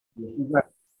也是在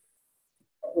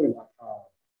会呢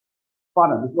发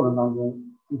展的过程当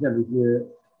中出现了一些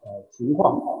情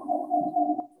况，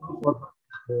说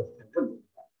很问题，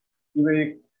因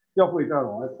为教会在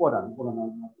往外扩展的过程当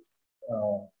中，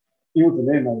弟兄姊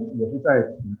妹呢也是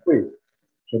在体会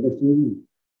神的心意。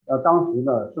当时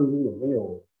呢，圣经也没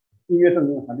有新约圣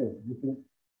经还没有成书，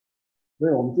所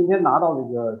以我们今天拿到这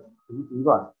个形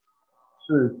状，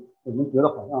是我们觉得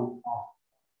好像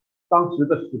当时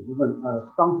的使徒们，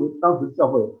当时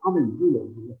教会他们已经有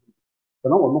这些，可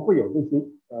能我们会有这些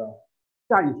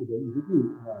下意识的一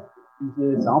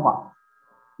些想法。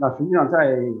那实际上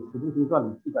在使徒行传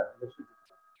里记载这个事情，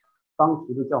当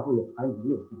时的教会还没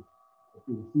有这个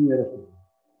新约的圣经，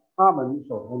他们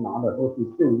手头拿的都是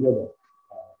旧约的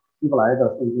希伯来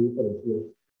的圣经或者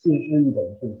是新诗译本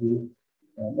的圣经，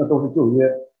那都是旧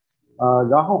约。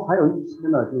然后还有一些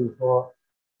呢，就是说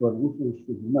可能是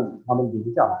使徒们他们留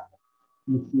下来的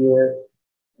一些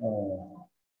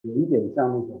有一点像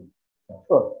那种小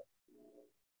册子，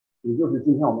也就是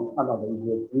今天我们看到的一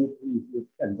些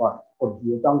片段或者一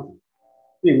些章节，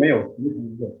并没有形成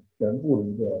一个全部的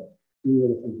一个新约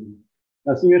的圣经。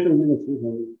那新约圣经的形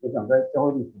成，我想在教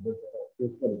会历史的时候，就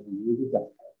特别有一个讲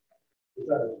就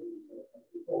在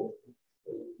以后，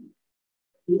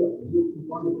这个一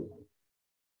方面，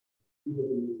一个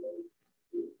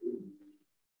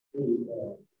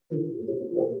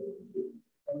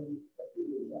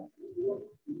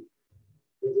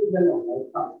今天呢，我们来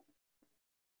看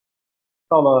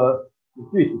到了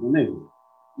具体的内容。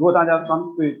如果大家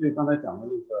对刚才讲的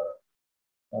那个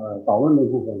导论那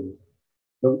部分，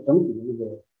整体的那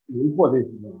个轮廓这部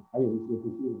分，还有一些不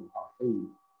清楚的话，可以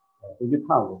回去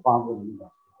看我发过的那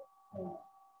个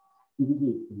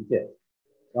PPT 文件，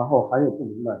然后还有不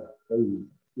明白的，可以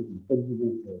自己根据这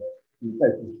个你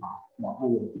再去查，网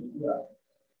上有资料。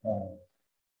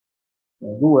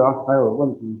如果要还有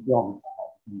问题需要我们好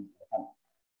好来看。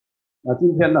那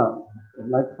今天呢，我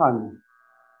们来看，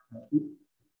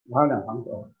我还有2堂课，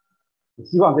我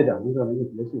希望这2堂课能够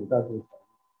结束，但是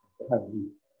不太容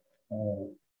易。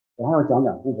我还要讲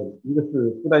2部分，一个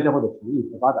是初代教会的成立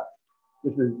和发展，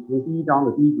就是从第1章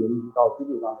的第1节一直到第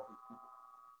6章的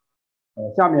第7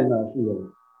节。下面呢是有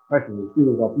开始进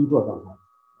入到逼迫状态，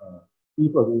逼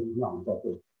迫跟成长的教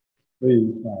会，所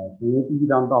以从第1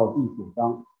章到第9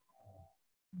章，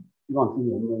希望今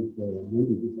年的年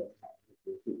底之前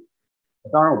结束。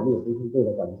当然，我们也都是为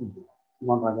了感兴趣，希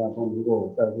望大家都能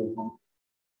够在这方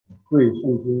对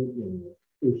圣经有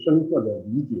更深刻的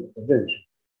理解和认识，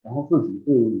然后自己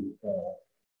对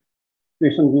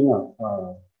圣经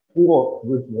通过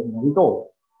哲学能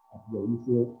够有一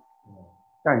些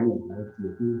概念来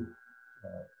解读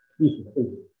历史的背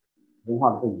景、文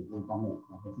化的背景这一方面，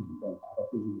然后自己再拿到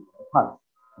对应来看，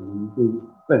我们对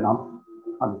在哪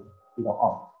看知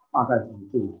道大概是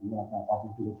这个情况下发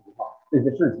生这个情况这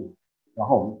些事情。然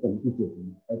后我们怎么去解读，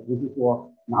而不是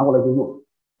说拿过来就用。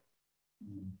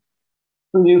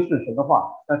圣经是神的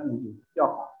话，但是你需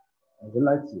要人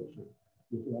来解释，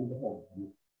解释完之后，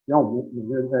让我们每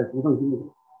个人在读圣经的时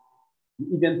候，你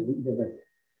一边读一边问，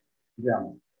是这样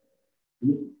的。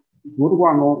你读的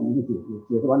过程中你就解释，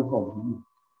解释完之后我们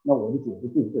那我的解释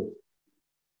对不对？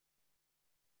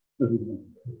这是一个问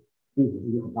题，这是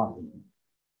一个很大的问题。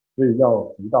所以要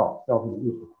回到教会的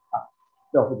历史来看，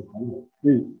教会的传统，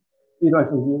所以这段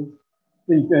圣经。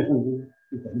这一卷圣经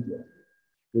是怎么解？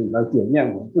所以来检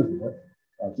验我们自己的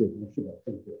解读是否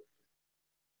正确。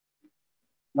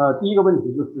那第一个问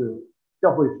题就是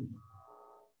教会是什么？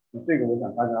这个我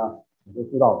想大家也都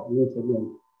知道，因为前2年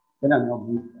我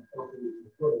们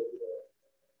说的这个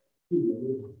地缘的一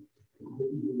个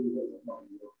地缘的教育，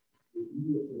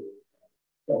一个是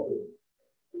教会，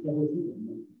教会是什么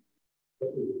呢？教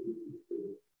会是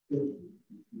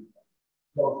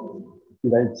教会聚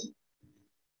在一起。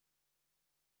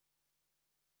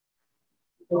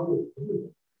教会不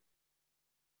是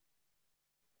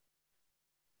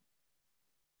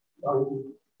当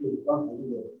才那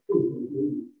个共同主义，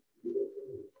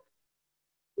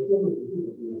教会不是什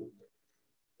么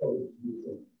教会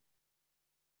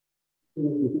这个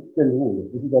建筑物也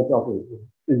不是叫教会，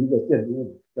是一个建筑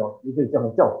物，一个叫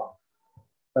教堂，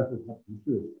但是它不是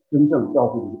真正教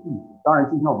会的意思。当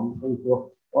然，今天我们可以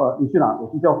说，你去哪？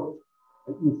我去教会，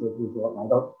意思是说来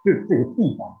到这个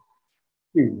地方，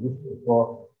并不是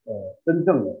说真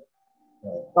正的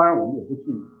当然我们也不去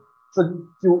深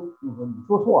究，就是说你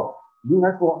说错了，你应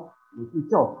该说你去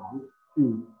教堂去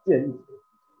建立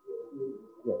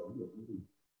我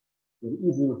的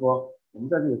意思就是说，我们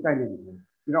在这个概念里面，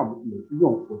虽然我们也是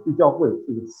用我去教会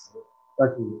这个词，但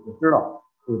是我知道，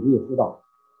你也知道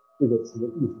这个词的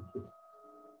意思是什么，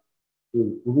所以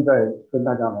不是在跟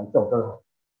大家来较真儿。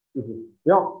就是不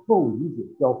要错误理解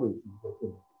教会是一个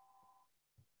政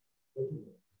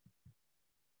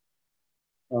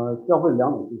教会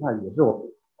两种形态也是我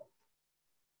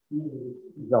第一个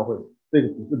是教会，这个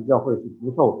体制的教会是不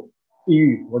受地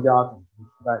域、国家、种族、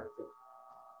时代的限制。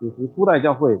就是初代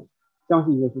教会相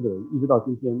信耶稣的人，一直到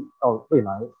今天，到未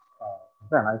来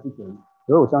再来之前，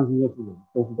所有相信耶稣的人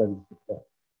都是在这个时代。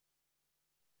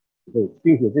对，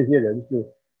并且这些人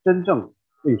是真正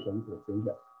被神所拣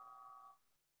选。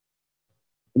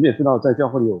我们也知道，在教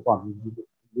会里有挂名基督徒，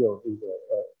也有这个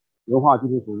文化基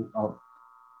督徒啊，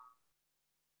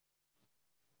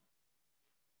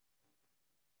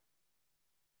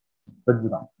分支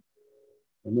的，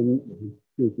我们也是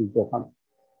就去做判断。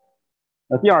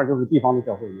那第二就是地方的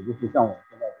教会，也就是像我们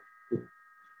现在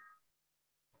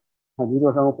看尼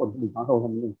德生或者是李长寿他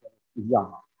们那些不一样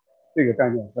啊。这个概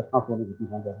念和他说那个地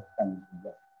方教会概念不一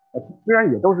样。虽然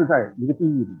也都是在一个地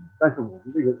域里，但是我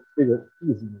们这个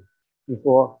意思呢，是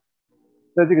说，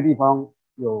在这个地方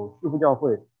有师傅教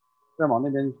会，再往那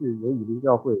边去有以林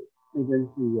教会，那边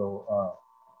去有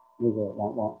那个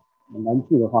往南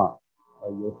去的话，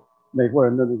有美国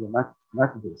人的那个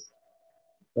Methodist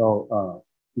叫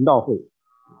频道会，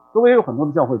周围有很多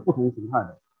的教会，不同形态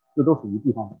的，这都属于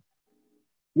地方的，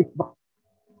一个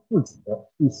自己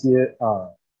的一些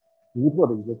独特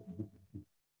的一些组织形式，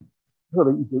独特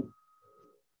的一些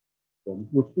我们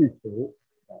不去求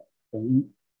统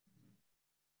一，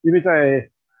因为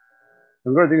在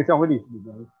整个这个教会历史里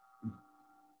面，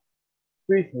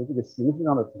追求这个形式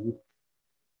上的统一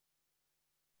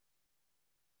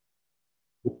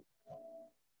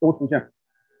都出现，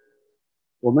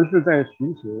我们是在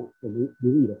寻求我们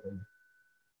灵里的合一。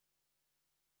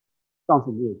上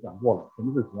次没有讲过了，什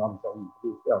么是主要的教育，就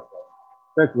是要教育。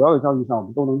在主要的教育上，我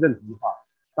们都能认同的话，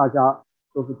大家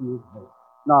都是弟兄姊妹。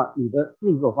那你的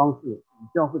运作方式，你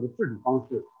教会的治理方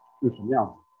式是什么样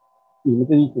子？你们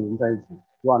这一群人在一起，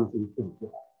就按照这个治理就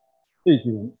好。这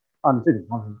群人按照这种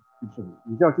方式去治理。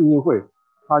你叫浸信会，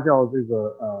他叫这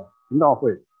个频道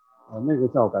会，那个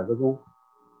叫改革宗，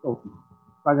都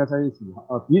大家在一起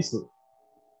彼此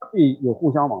既有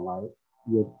互相往来，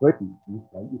也可以形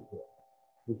成一个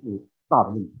不是大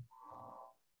的问题，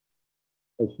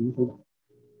在寻求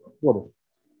做的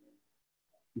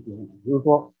一些问题，比如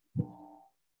说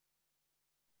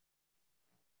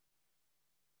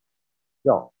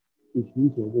要去寻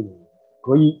求这种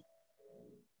合一，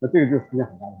那这个就出现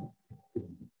很大的问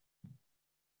题。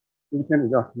因为天主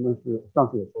教他们是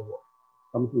上次也说过，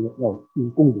他们是要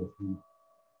因功德合一，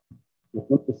我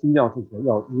们的新教是说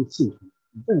要因信合一，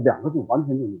这两个就完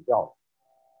全就扭掉了，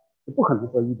是不可能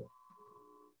合一的。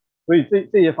所以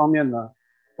这些方面呢，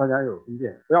大家要有分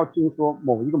辨，不要听说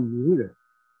某一个名人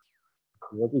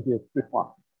和这些对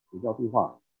话，比较对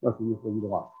话要寻求合一的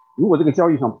话，如果这个交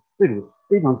易上这种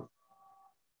非常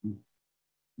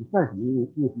你再怎么用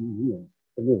名人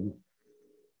都没有用。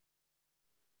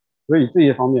所以这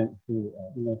些方面是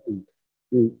应该是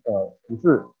对不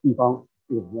是地方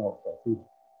是我们要清楚。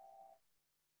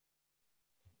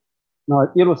那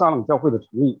耶路撒冷教会的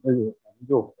成立，那就我们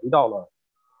就回到了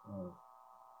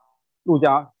路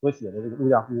加所写的这个路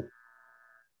加福音。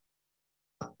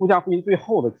路加福音最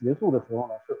后的结束的时候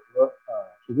呢，是和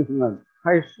使徒行传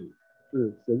开始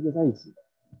是衔接在一起的。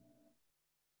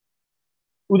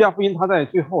路加福音他在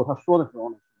最后他说的时候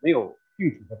呢，没有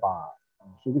具体的把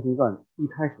使徒行传一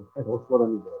开始开头说的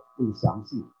那个详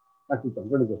细，但是整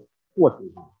个那个过程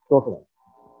说出来。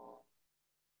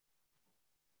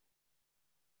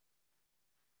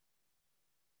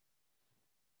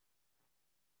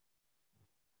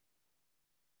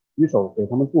举手给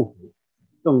他们祝福，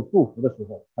正祝福的时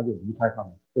候，他就离开他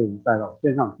们，被带到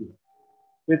天上去了。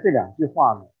所以这两句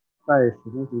话呢，在《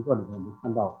使徒行传》里面我们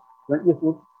看到，跟耶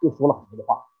稣又说了很多的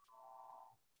话，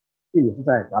这也是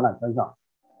在橄榄山上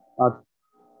啊，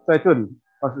在这里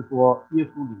他是说耶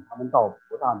稣领他们到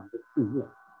伯大尼的对面，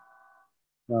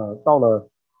到了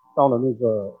那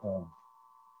个《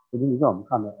使徒行传》我们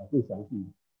看的更详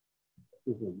细，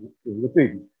就是我们有一个对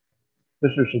比，这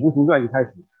是《使徒行传》一开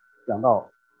始讲到，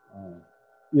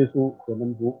耶稣和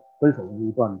门徒分手的一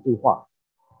段对话。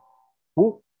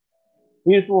从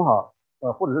耶稣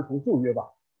或者是从旧约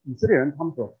吧，以色列人他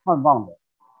们所盼望的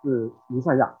是弥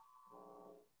赛亚，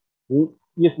从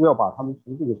耶稣要把他们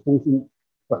从这个中心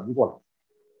转移过来，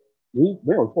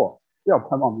没有错，要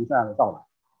盼望弥赛亚的到来，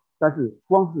但是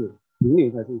光是停留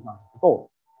在这上是不够的，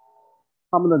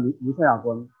他们的弥赛亚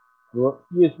观和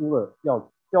耶稣的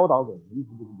要教导给门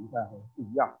徒的弥赛亚观是不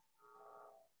一样的。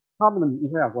他们的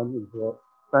弥赛亚观就是说，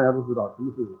大家都知道，他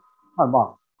们是盼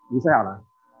望弥赛亚来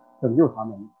拯救他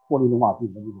们，脱离罗马帝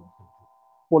国的这种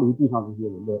脱离地上这些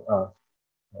人的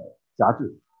辖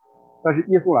制。但是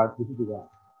耶稣来不是这个样子。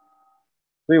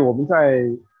所以我们在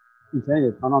以前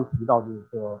也常常提到，就是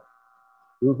说，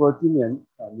比如说今年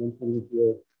年初一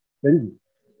些选举，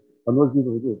很多基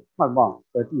督徒就盼望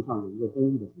在地上有一个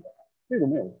公义的时代，这个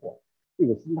没有错，这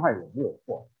个心态也没有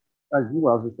错。但如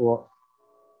果要是说，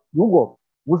如果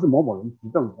不是某某人执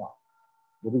政的话，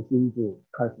我的心就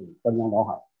开始翻江倒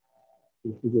海，这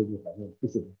个世界就好像不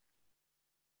行，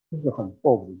这是很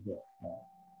错误的一个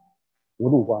国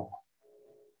度观。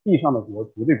地上的国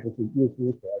绝对不是耶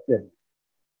稣所要建立，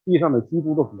地上的基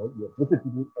督的国也不是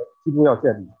基督要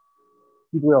建立，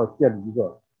基督要建立一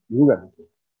个永远的国，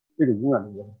这个永远的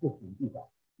国是不属于地上，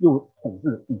又统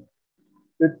治地上。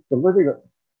所以整个这个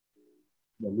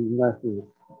我们应该是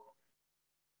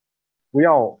不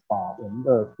要把我们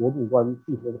的国度观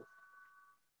寄托的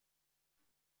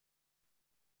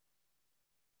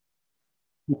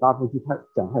拉出去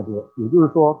讲太多。也就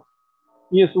是说，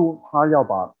耶稣他要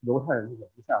把犹太人的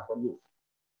以下观念，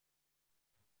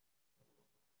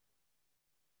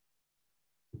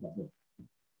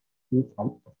你传，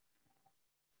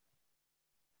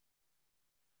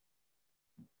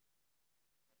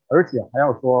而且还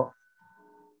要说，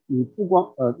你不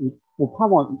光你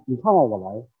盼望我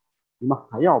来，你们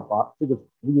还要把这个福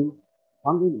音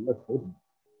传给你们的仇敌。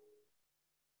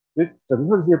所以整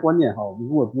个这些观念哈，我们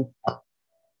如果不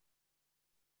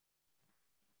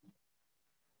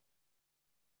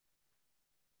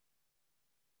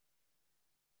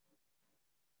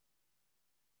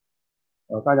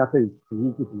大家可以仔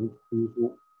细去读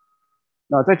书。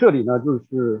那在这里呢，就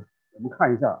是我们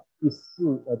看一下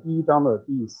第一章的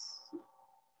第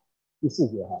四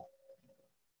节哈。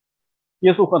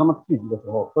耶稣和他们聚集的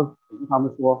时候，跟他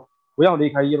们说，不要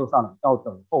离开耶路撒冷，要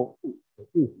等候父所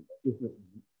应许的，就是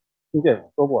你听见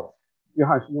我说过了。约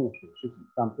翰是用水施洗，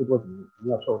但不多几日，你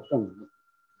们要受圣灵。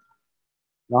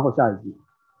然后下一句，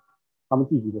他们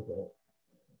聚集的时候，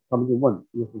他们就问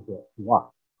耶稣说：“主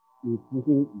啊，你复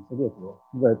兴以色列国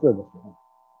是在这个时候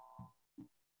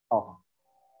到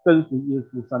跟随耶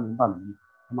稣3年半的日子，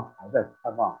他们还在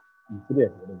盼望以色列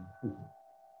国的一个复兴。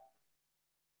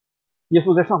耶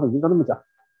稣在上头已经跟他们讲，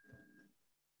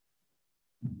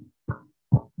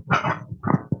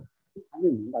还没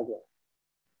明白过，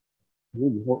因为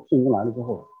以后圣灵来了之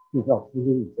后，就是要复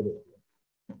兴以色列国。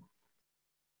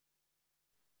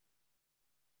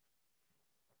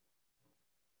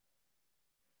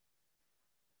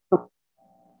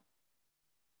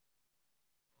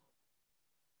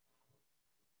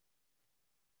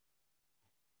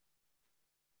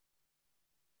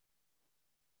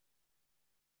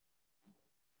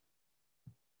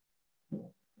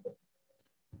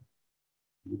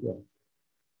一个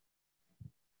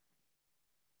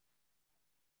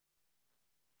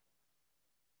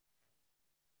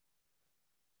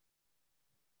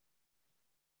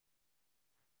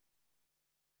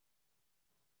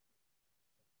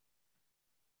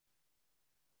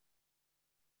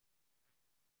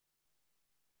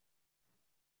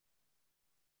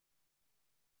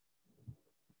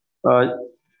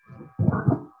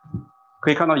可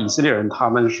以看到以色列人他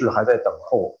们是还在等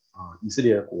候以色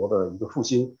列国的一个复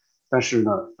兴，但是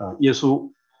呢，耶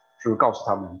稣是告诉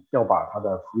他们要把他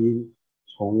的福音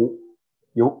从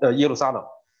耶路撒冷、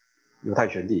犹太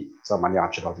全地、撒玛利亚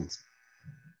直到地极，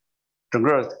整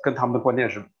个跟他们的观念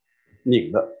是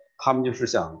拧的。他们就是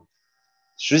想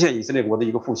实现以色列国的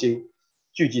一个复兴，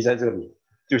聚集在这里，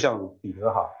就像彼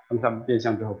得哈，当他们变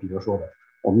相之后，彼得说的，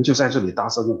我们就在这里搭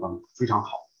设牧房，非常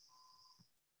好，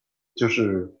就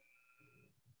是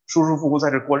舒舒服服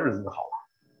在这过日子就好了。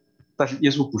但是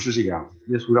耶稣不是这个样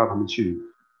子，耶稣让他们去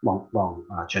往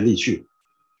全地去。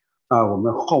我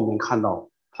们后面看到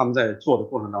他们在做的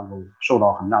过程当中受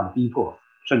到很大的逼迫，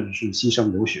甚至是牺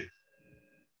牲流血。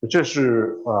这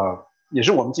是也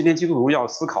是我们今天基督徒要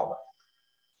思考的。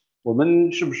我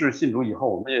们是不是信主以后，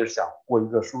我们也想过一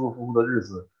个舒舒服服的日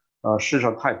子，世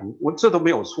上太平，这都没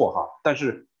有错哈。但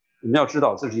是我们要知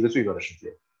道，这是一个罪恶的世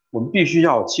界，我们必须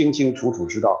要清清楚楚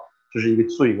知道，这是一个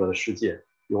罪恶的世界，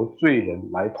由罪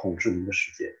人来统治的一个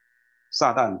世界。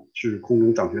撒旦是空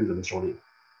中掌权者的首领，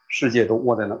世界都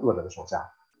握在那恶者的手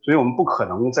下，所以我们不可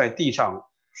能在地上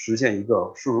实现一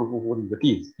个舒舒服服的一个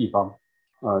地方，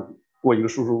过一个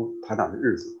舒舒坦坦的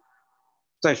日子。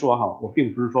再说哈，我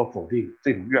并不是说否定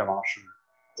这种愿望是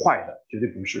坏的，绝对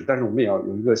不是。但是我们也要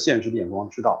有一个现实的眼光，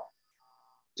知道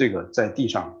这个在地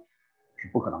上是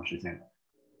不可能实现的。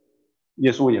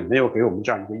耶稣也没有给我们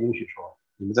这样一个应许说，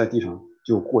你们在地上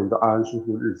就过一个安安舒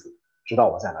舒的日子，直到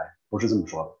我再来，不是这么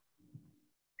说的。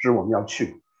是我们要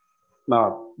去。那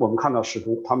我们看到使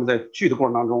徒他们在去的过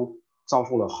程当中，遭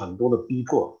受了很多的逼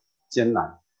迫、艰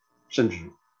难，甚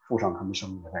至付上他们生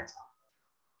命的代价。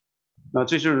那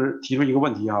这是提出一个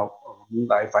问题啊，我们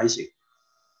来反省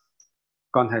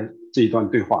刚才这一段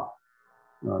对话，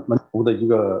门徒的一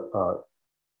个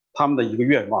他们的一个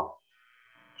愿望，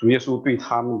主耶稣对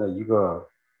他们的一个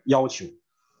要求。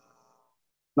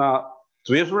那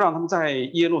主耶稣让他们在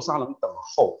耶路撒冷等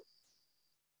候，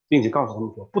并且告诉他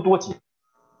们说，不多久，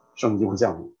圣灵就会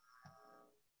降临。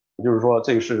也就是说，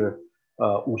这个是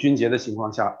五旬节的情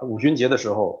况下，五旬节的时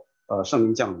候，圣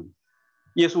灵降临。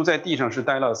耶稣在地上是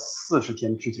待了40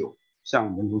天之久，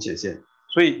向门徒显现。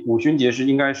所以五旬节是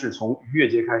应该是从逾越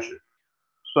节开始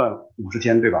算50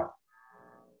天，对吧？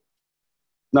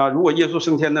那如果耶稣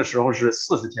升天的时候是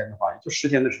40天的话，也就10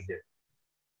天的时间，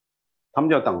他们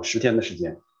就要等10天的时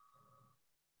间。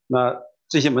那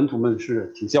这些门徒们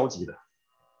是挺焦急的，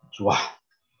说啊，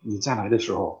你再来的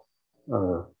时候，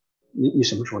你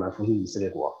什么时候来复兴以色列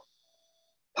国？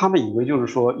他们以为就是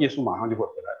说耶稣马上就会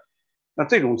回来，那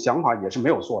这种想法也是没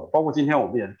有错的。包括今天我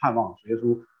们也是盼望主耶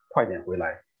稣快点回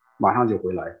来，马上就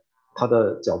回来，他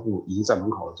的脚步已经在门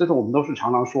口了，这个我们都是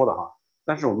常常说的哈。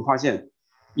但是我们发现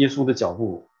耶稣的脚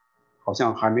步好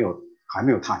像还没有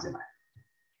踏进来。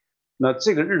那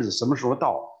这个日子什么时候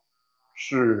到，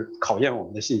是考验我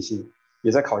们的信心，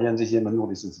也在考验这些门徒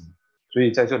的信心。所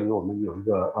以在这里我们有一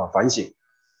个反省，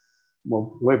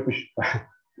我也不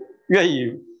愿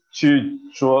意去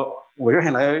说，我愿意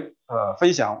来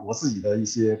分享我自己的一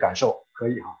些感受，可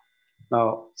以哈。那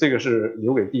这个是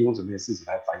留给弟兄姊妹自己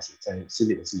来反省，在心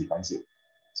里的自己反省。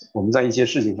我们在一些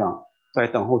事情上，在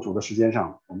等候主的时间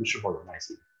上，我们是否有耐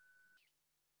心？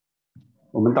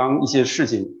我们当一些事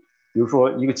情，比如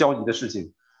说一个焦急的事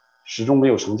情，始终没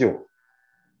有成就，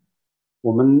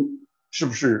我们是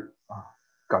不是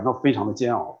感到非常的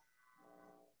煎熬？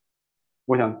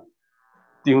我想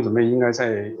弟兄姊妹应该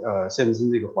在现今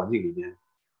这个环境里面，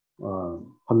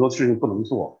很多事情不能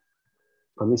做，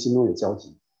可能心中有焦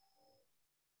急。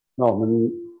那我们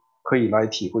可以来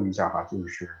体会一下哈，就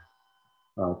是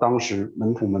当时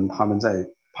门徒们他们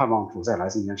在盼望主再来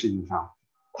这件事情上，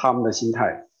他们的心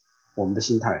态，我们的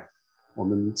心态，我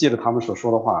们借着他们所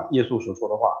说的话，耶稣所说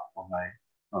的话，我们来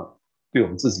对我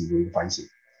们自己有一个反省。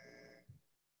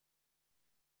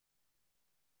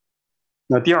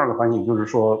那第二个反省就是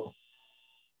说，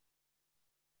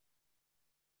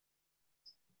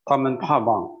他们盼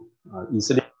望以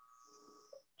色列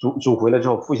主回来之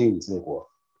后复兴以色列国，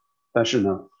但是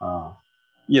呢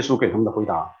耶稣给他们的回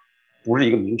答不是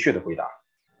一个明确的回答，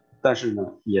但是呢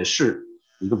也是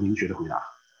一个明确的回答。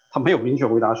他没有明确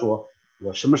回答说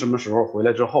我什么什么时候回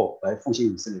来之后来复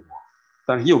兴以色列国，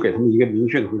但是又给他们一个明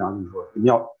确的回答，就是说你们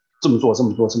要这么做，这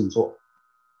么做，这么做。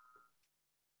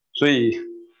所以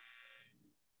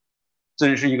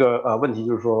这是一个问题，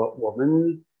就是说我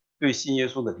们对信耶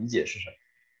稣的理解是什么？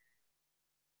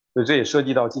所以这也涉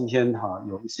及到今天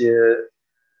有一些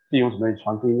弟兄姊妹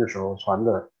传福音的时候传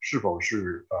的是否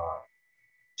是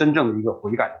真正的一个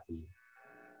悔改的福音，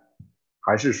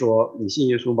还是说你信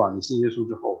耶稣吧，你信耶稣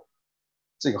之后，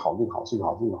这个好那个好，这个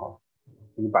好那个好，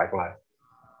给你摆过来，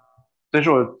这是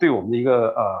我对我们的一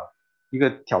个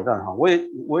挑战哈。我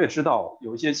也知道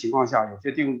有一些情况下，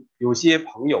有些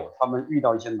朋友他们遇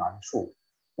到一些难处，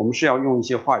我们是要用一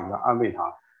些话语来安慰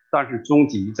他，但是终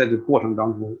极在这个过程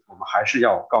当中，我们还是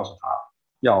要告诉他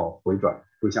要回转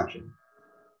归向神，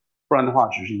不然的话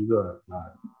只是一个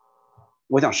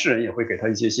我想世人也会给他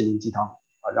一些心灵鸡汤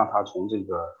让他从这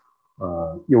个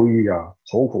忧郁啊、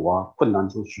愁苦啊、困难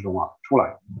之中出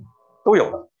来，都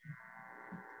有的。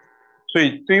所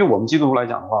以对于我们基督徒来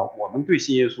讲的话，我们对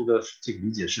信耶稣的这个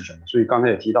理解是什么？所以刚才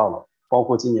也提到了，包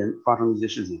括今年发生的一些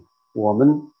事情，我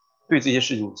们对这些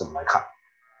事情怎么来看？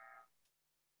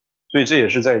所以这也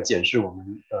是在检视我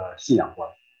们的信仰观，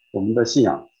我们的信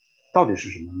仰到底是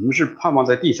什么？我们是盼望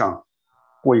在地上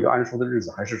过一个安舒的日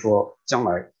子，还是说将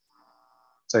来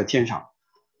在天上？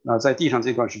那在地上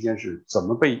这段时间是怎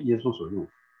么被耶稣所用？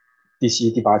第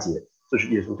7、第8节，这是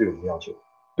耶稣对我们的要求，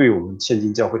对我们现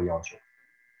今教会的要求。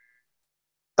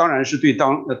当然是对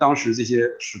当时这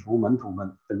些使徒门徒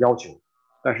们的要求，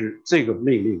但是这个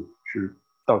命令是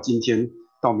到今天、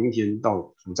到明天、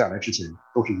到主再来之前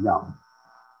都是一样的。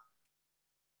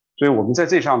所以我们在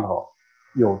这上头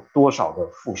有多少的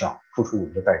付出我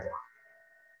们的代价？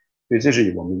所以这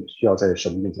是我们需要在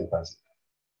神面前反省。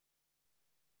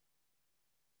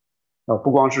不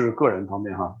光是个人方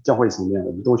面教会层面，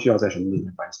我们都需要在神面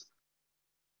前反省。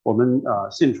我们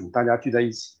信主，大家聚在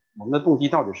一起，我们的动机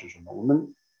到底是什么？我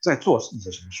们在做一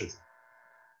些什么事情？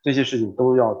这些事情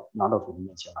都要拿到主的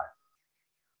面前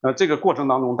来。这个过程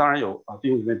当中，当然有弟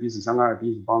兄姊妹彼此相爱、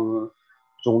彼此帮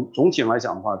助。总体来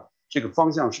讲的话，这个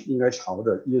方向是应该朝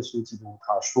着耶稣基督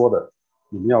他说的，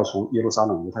你们要从耶路撒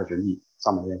冷、犹太全地、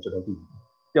撒玛利亚直到地极，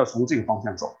要从这个方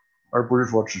向走。而不是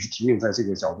说只是停留在这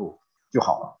个角度就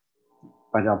好了。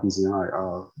大家彼此相爱，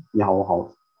你好我好，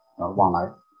往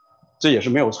来，这也是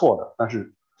没有错的，但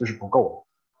是这是不够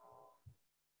的。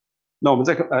那我们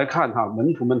再来看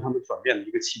门徒们他们转变的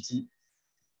一个契机。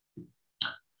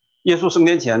耶稣升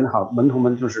天前门徒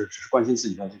们只是关心自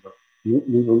己的这个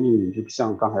民族命运，就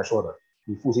像刚才说的，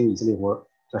你复兴以色列国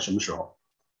在什么时候？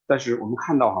但是我们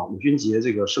看到五旬节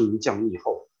这个圣灵降临以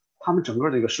后，他们整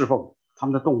个这个侍奉，他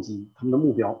们的动机，他们的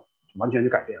目标完全就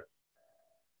改变了。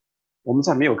我们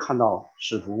再没有看到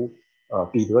使徒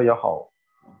彼得也好，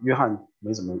约翰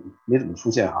没怎么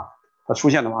出现他出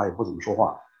现的话也不怎么说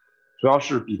话，主要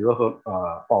是彼得和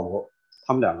保罗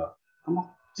他们两个，他们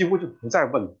几乎就不再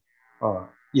问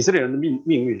以色列人的命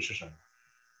运是什么，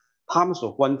他们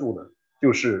所关注的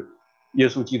就是耶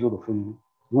稣基督的福音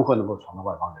如何能够传到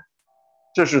外邦人，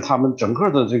这是他们整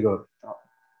个的这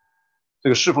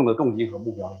个侍奉的动机和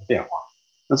目标的变化。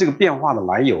那这个变化的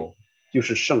来由就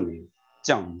是圣灵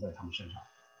降临在他们身上。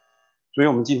所以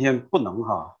我们今天不能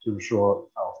就是说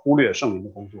忽略圣灵的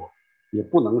工作，也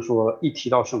不能说一提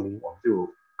到圣灵我们就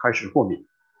开始过敏。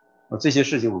这些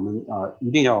事情我们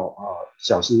一定要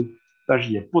小心，但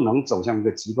是也不能走向一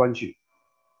个极端去。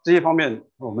这些方面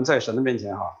我们在神的面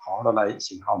前好好的来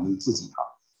省察我们自己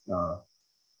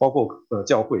包括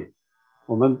教会，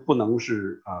我们不能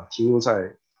是停留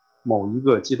在某一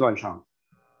个阶段上，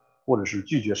或者是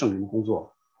拒绝圣灵的工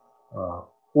作，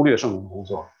忽略圣灵的工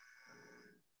作，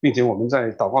并且我们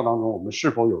在祷告当中，我们是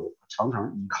否有常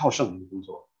常依靠圣灵的工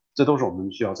作，这都是我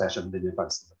们需要在神面前反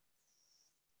思的。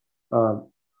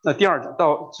那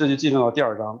这就进入到第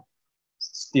二章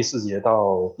第4节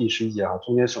到第11节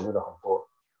中间省略了很多。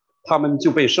他们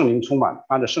就被圣灵充满，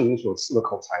按照圣灵所赐的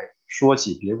口才说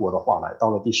起别国的话来。到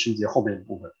了第11节后面的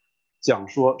部分，讲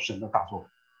说神的大作为。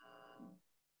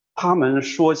他们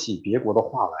说起别国的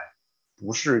话来，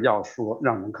不是要说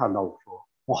让人看到我说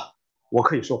哇，我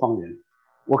可以说方言，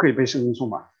我可以被圣灵充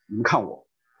满，你们看我。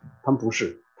他们不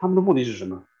是，他们的目的是什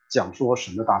么？讲说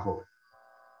神的大作为，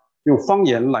用方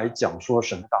言来讲说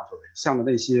神的大作为，向着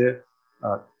那些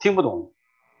听不懂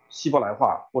希伯来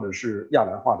话或者是亚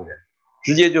兰话的人，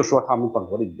直接就说他们本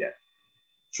国的语言。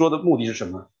说的目的是什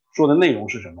么？说的内容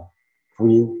是什么？福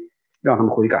音，让他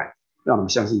们悔改，让他们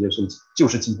相信耶稣就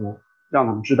是基督，让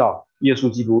他们知道耶稣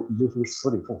基督已经从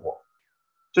死里复活。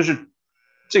这是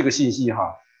这个信息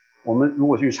我们如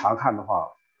果去查看的话，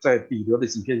在彼得的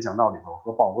几篇讲道里头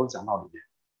和保罗的讲道里面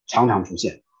常常出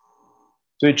现。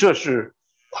所以这是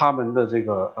他们的这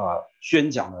个宣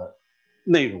讲的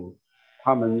内容，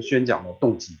他们宣讲的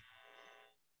动机。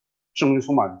圣灵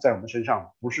充满在我们身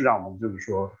上，不是让我们就是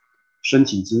说身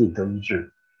体仅仅得医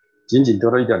治，仅仅得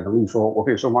到一点能力，说我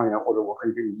可以说方言，或者我可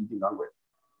以给你医病赶鬼，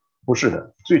不是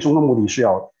的。最终的目的是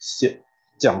要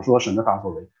讲说神的大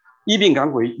作为，医病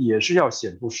赶鬼也是要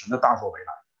显出神的大作为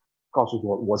来，告诉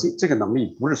说我这个能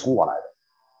力不是从我来的，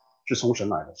是从神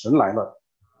来的。神来了，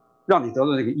让你得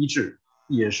到这个医治，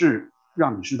也是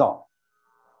让你知道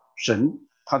神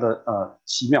他的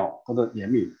奇妙，他的怜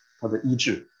悯，他的医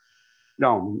治，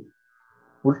让我们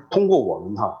不是通过我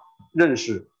们认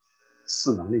识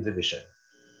赐能力这位神。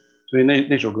所以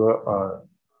那首歌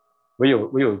唯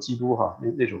有基督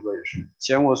那首歌也是，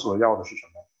钱我所要的是什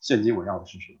么，现今我要的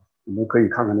是什么。你们可以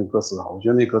看看那歌词我觉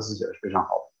得那歌词写的是非常好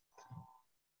的。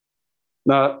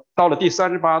那到了第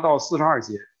38到42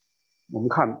节，我们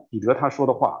看彼得他说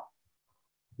的话，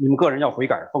你们个人要悔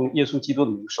改，奉耶稣基督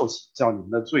的名受洗，叫你们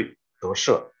的罪得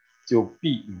赦，就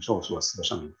必领受所赐的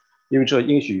圣灵，因为这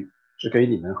应许是给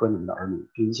你们和你们的儿女，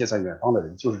并一切在远方的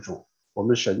人，就是主我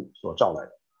们神所召来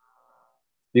的。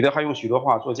彼得还用许多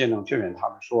话做见证，劝勉他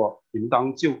们说：你们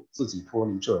当救自己脱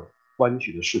离这弯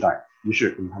曲的时代。于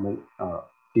是他们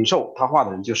领受他话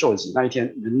的人就受了洗。那一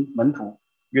天，门徒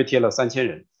约贴了3000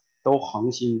人，都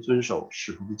恒心遵守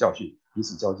使徒的教训，彼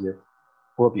此交接，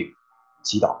擘饼，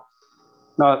祈祷。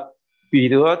那彼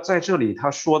得在这里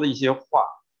他说的一些话，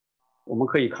我们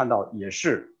可以看到也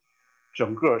是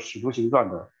整个使徒行传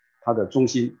的他的中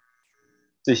心，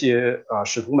这些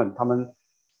使徒们他们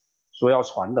所要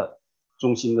传的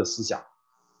中心的思想。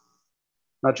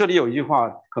那这里有一句话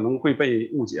可能会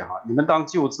被误解你们当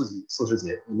救自己，40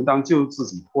节，你们当救自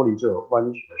己脱离这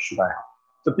弯曲的时代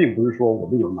这并不是说我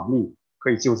们有能力可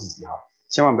以救自己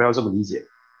千万不要这么理解。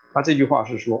他这句话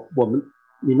是说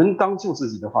你们当救自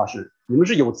己的话是你们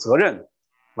是有责任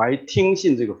来听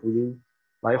信这个福音，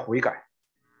来悔改。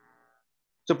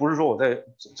这不是说我在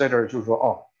这儿就是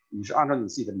说你是按照你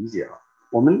自己的理解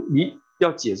你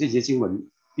要解这些经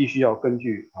文，必须要根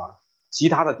据其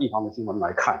他的地方的经文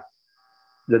来看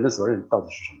人的责任到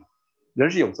底是什么。人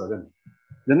是有责任的，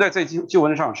人在救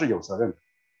恩上是有责任的，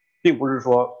并不是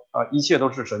说一切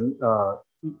都是神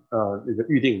那个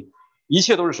预定，一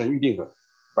切都是神预定的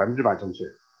，100%正确。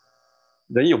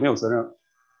人有没有责任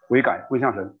悔改归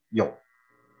向神？有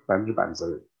100%的责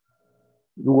任。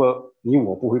如果你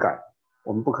我不悔改，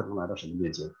我们不可能来到神的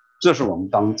面前，这是我们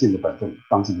当尽的本分，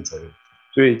当尽的责任。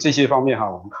所以这些方面哈，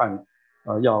我们看，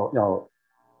要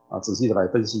仔细的来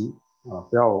分析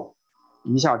不要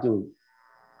一下就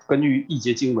根据一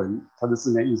节经文它的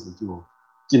字面意思就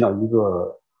进到一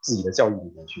个自己的教义里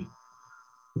面去。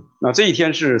那这一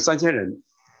天是3000人，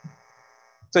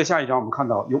在下一章我们看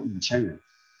到有5000人，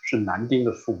是男丁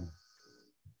的数目。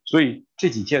所以这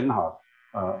几天哈，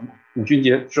五旬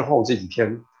节之后这几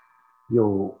天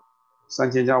有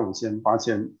3000加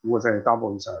5000，8000，如果再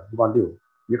double 一下，16000，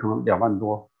也可能2万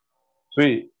多。所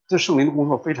以这圣灵的工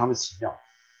作非常的奇妙。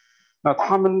那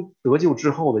他们得救之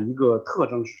后的一个特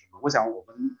征是什么？我想我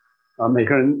们每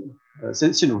个人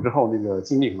信主之后那个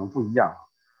经历可能不一样。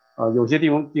有些弟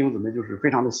兄姊妹就是非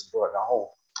常的喜乐，然后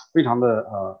非常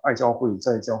的爱教会，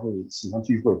在教会喜欢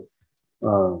聚会。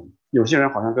有些人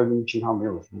好像跟平常没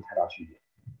有什么太大区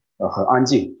别，很安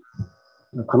静。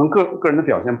可能个人的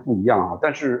表现不一样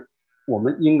但是我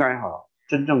们应该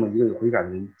真正的一个悔改的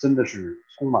人，真的是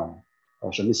充满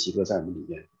神的喜乐在我们里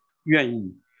面，愿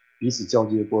意彼此交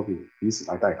接波饼，彼此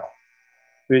来代祷。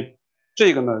所以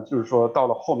这个呢，就是说到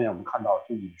了后面我们看到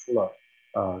就引出了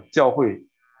教会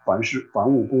凡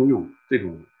物公用这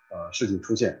种事情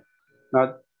出现。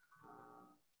那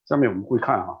下面我们会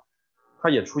看它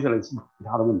也出现了其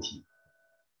他的问题。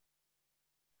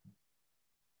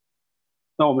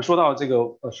那我们说到这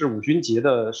个是五旬节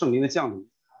的圣灵的降临，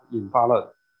引发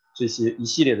了这些一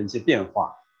系列的一些变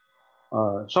化。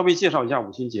稍微介绍一下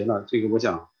五旬节呢，这个我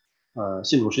想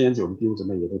信主时间久的弟兄姊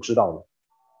妹也都知道了。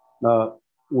那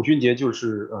五旬节就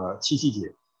是七夕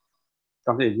节，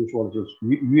刚才已经说了，就是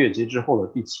逾越节之后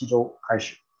的第7周开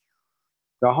始。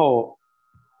然后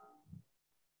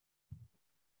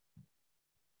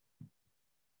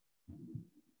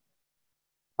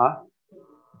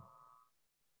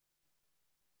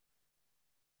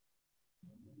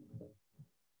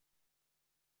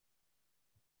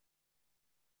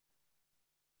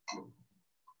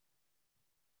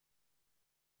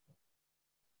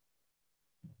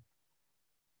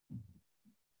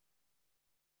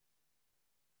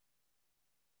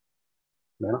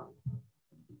没了。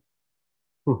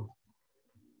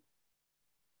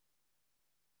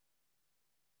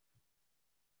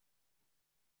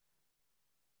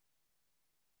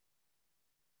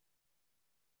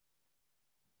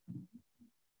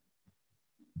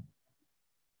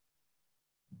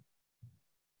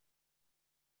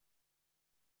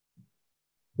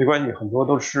没关系，很多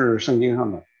都是圣经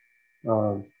上的，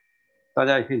大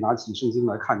家也可以拿起圣经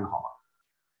来看就好了。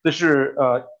这是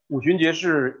五旬节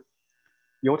是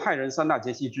犹太人3大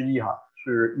节期之一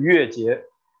是逾越节、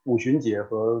五旬节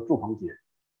和住棚节。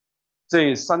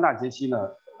这3大节期呢，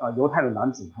犹太的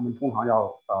男子他们通常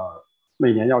要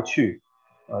每年要去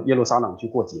耶路撒冷去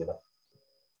过节的。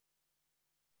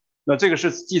那这个是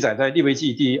记载在利未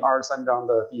记第23章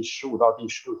的第15到第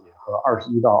16节和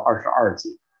21到22节。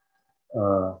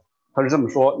他是这么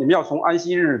说：你们要从安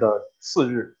息日的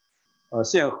次日，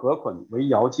献禾捆为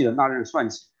摇祭的那日算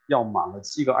起，要满了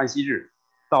7个安息日，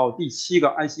到第7个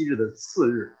安息日的次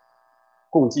日，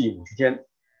共计50天，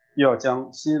又要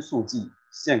将新素祭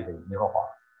献给耶和华。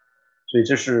所以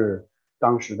这是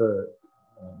当时的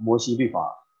摩西律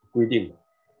法规定的。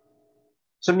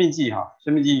申命记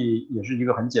申命记也是一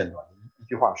个很简短的一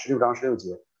句话，16章16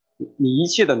节，你一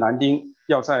切的男丁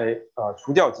要在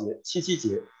除酵节、七七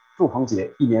节、住棚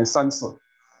节1年3次，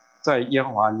在耶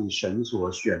和华你神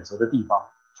所选择的地方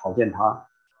朝见他，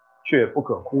却不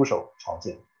可空手朝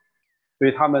见。所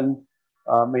以他们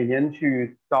每年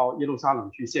去到耶路撒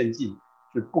冷去献祭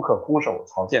是不可空手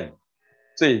朝见的。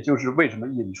这也就是为什么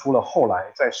引出了后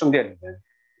来在圣殿里面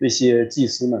那些祭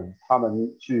司们他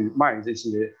们去卖这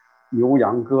些牛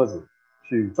羊鸽子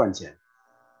去赚钱，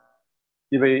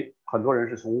因为很多人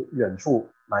是从远处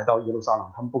来到耶路撒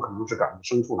冷，他们不可能是赶着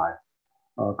牲畜来，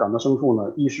赶着牲畜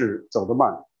呢，一是走得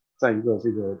慢，再一个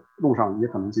这个路上也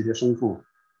可能这些牲畜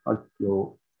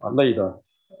有累的、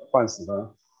半死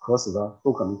的、渴死的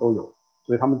都可能都有，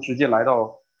所以他们直接来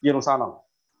到耶路撒冷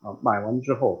买完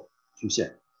之后去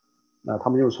献。那他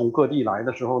们又从各地来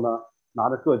的时候呢，拿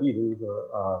着各地的一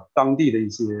个当地的一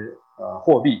些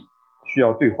货币需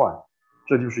要兑换，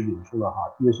这就是引出了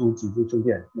耶稣进入圣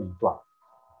殿那一段，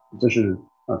这是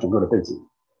整个的背景。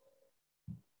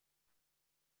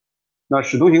那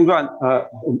使徒行传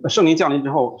圣灵降临之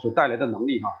后所带来的能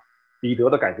力彼得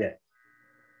的改变，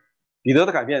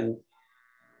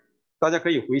大家可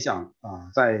以回想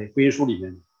在福音书里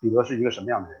面，彼得是一个什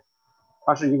么样的人？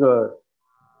他是一个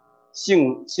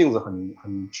性子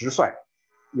很直率，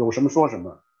有什么说什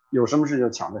么，有什么事就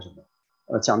抢在什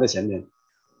么，抢在前面，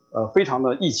非常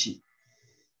的义气，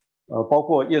包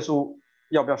括耶稣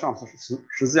要不要上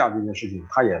十字架这件事情，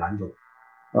他也拦住，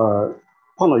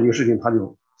碰到一个事情他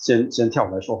就先跳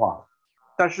出来说话，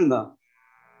但是呢，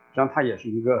实际上他也是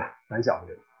一个胆小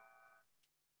的人，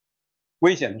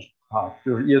危险的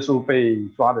就是耶稣被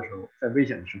抓的时候，在危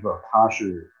险的时刻，他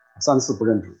是3次不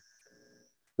认主。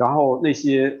然后那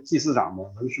些祭司长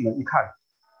们、文士们一看，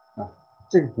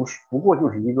这个不过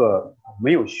就是一个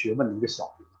没有学问的一个小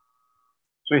人，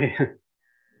所以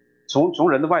从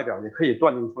人的外表也可以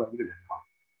断定出来这个人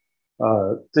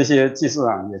这些祭司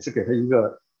长也是给他一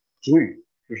个评语，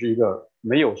就是一个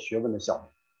没有学问的小人，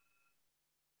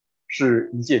是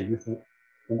一介渔夫，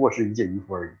不过是一介渔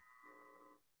夫而已。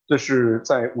这是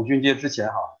在五旬节之前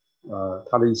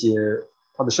他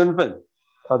的身份，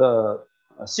他的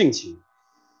性情。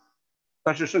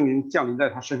但是圣灵降临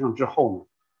在他身上之后呢，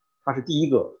他是第一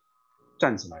个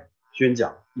站起来宣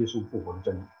讲耶稣复活的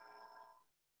真理。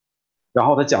然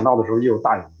后他讲道的时候又有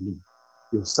大有能力，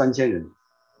有3000人，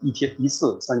一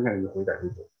次3000人就悔改归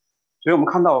主。所以我们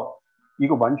看到一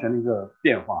个完全的一个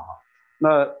变化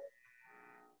那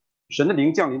神的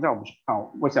灵降临在我们身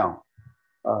上，我想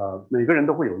每个人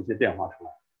都会有一些变化出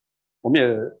来。我们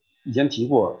也以前提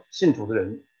过，信主的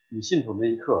人，你信主那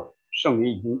一刻，圣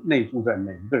灵已经内住在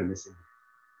每一个人的心里。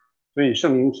所以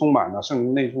圣灵充满了，圣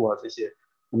灵内住这些，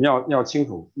我们要清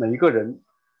楚，每一个人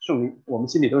圣灵，我们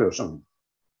心里都有圣灵。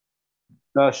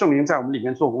那圣灵在我们里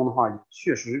面做工的话，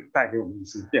确实带给我们一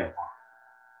些变化。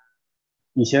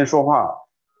以前说话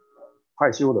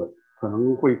害羞的，可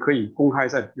能可以公开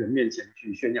在人面前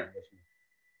去宣讲耶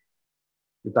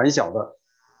稣；胆小的、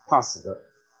怕死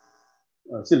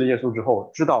的，信了耶稣之后，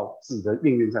知道自己的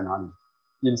命运在哪里，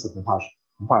因此不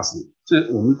怕死。这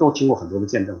我们都听过很多的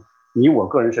见证。你我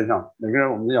个人身上，每个人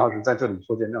我们要是在这里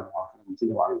说见证的话，我们今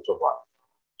天晚上也做不完。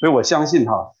所以我相信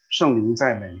圣灵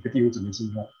在每一个弟兄姊妹心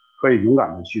中，可以勇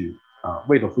敢的去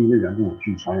为了福音的缘故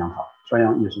去传扬传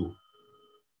扬耶稣。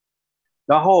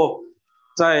然后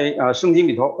在圣经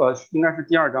里头，应该是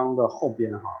第2章的后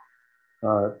边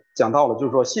讲到了，就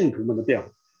是说信徒们的变化。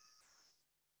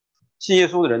信耶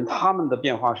稣的人，他们的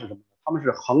变化是什么？他们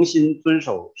是恒心遵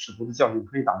守使徒的教训，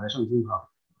可以打开圣经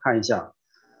看一下。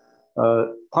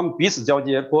他们彼此交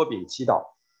接，擘饼祈祷，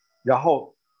然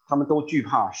后他们都惧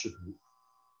怕使徒。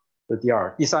这第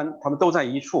2，第3，他们都在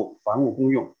一处，凡物公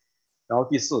用。然后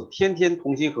第4，天天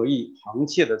同心合意，恒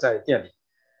切的在店里。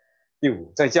第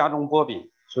5，在家中擘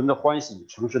饼，存着欢喜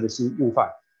诚实的心用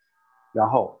饭。然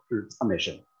后是赞美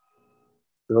神，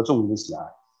得众人的喜爱。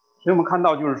所以我们看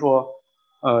到，就是说，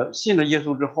信了耶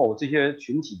稣之后，这些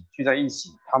群体聚在一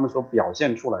起，他们所表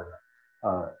现出来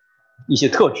的一些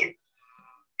特质，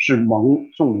是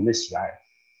蒙众人的喜爱。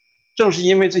正是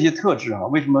因为这些特质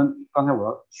为什么刚才我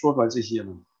要说出来这些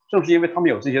呢？正是因为他们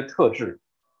有这些特质，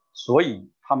所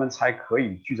以他们才可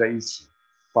以聚在一起，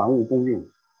凡物公用，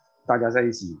大家在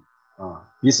一起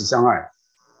彼此相爱。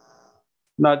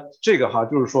那这个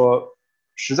就是说，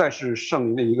实在是圣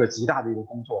灵的一个极大的一个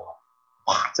工作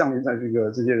降临在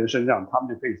这些人身上，他们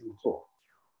就可以这么做。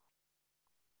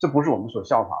这不是我们所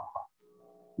效法的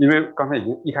因为刚才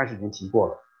一开始已经提过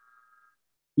了，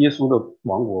耶稣的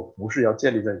王国不是要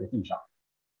建立在这个地上，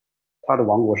他的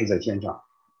王国是在天上，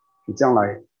是将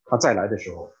来他再来的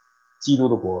时候，基督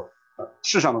的国，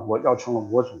世上的国要成了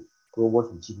我主和我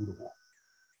主基督的国，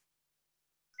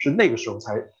是那个时候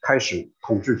才开始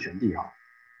统治全地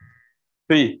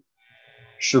所以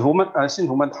使徒们信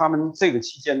徒们他们这个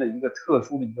期间的一个特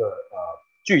殊的一个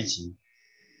聚集，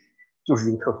就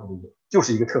是一个特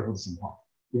殊的情况，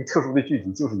一个特殊的聚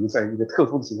集，就是在一个特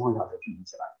殊的情况下才聚集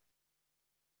起来。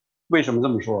为什么这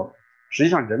么说？实际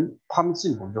上他们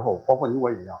信主之后，包括你我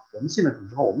也一样，我们信了主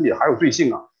之后，我们也还有罪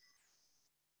性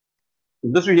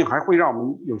你的罪性还会让我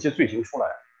们有些罪行出来，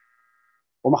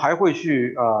我们还会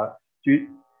去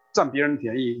占别人的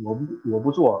便宜，我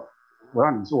不做，我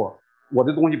让你做，我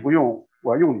的东西不用，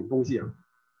我要用你的东西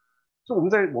这我们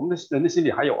在我们的人的心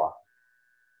里还有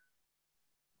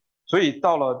所以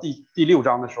到了第6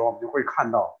章的时候，我们就会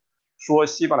看到说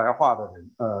希伯来话的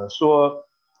人，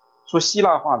说希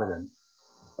腊话的人，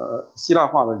希腊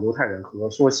话的犹太人和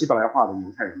说希伯来话的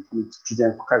犹太人，他们之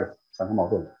间开始产生矛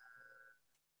盾了。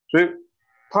所以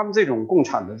他们这种共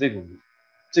产的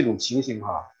这种情形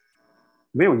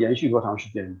没有延续多长时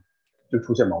间就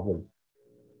出现矛盾。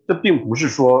这并不是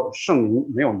说圣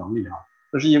灵没有能力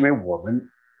这是因为我们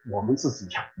自己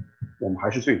我们还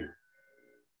是罪人，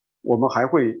我们还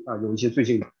会有一些罪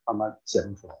性慢慢显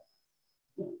露出来。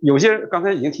有些刚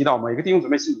才已经提到，每个弟兄姊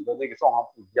妹信主的那个状况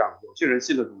不一样，有些人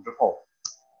信了主之后，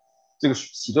这个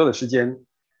喜乐的时间，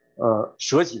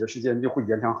舍己的时间就会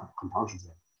延长很长时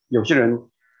间。有些人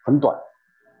很短，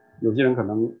有些人可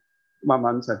能慢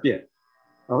慢在变，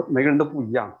然后每个人都不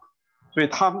一样，所以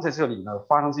他们在这里呢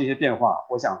发生这些变化，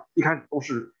我想一开始都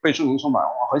是被圣灵充满，哇，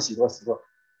很喜乐喜乐。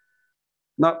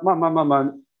那慢慢，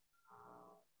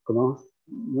可能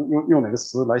用哪个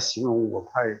词来形容，我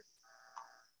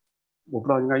不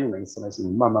知道应该用哪个词来形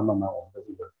容。慢慢，我们的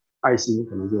这个爱心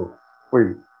可能就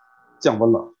会降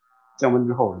温了。降温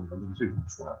之后，你们这个罪就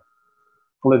出来了。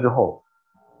出来之后，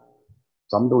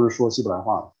咱们都是说希伯来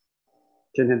话的，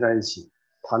天天在一起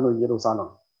谈论耶路撒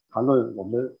冷，谈论我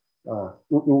们的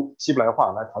用希伯来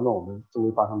话来谈论我们周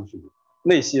围发生的事情。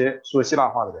那些说希腊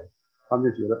话的人，他们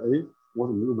就觉得，哎，我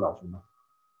怎么入不了群呢？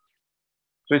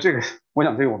所以这个，我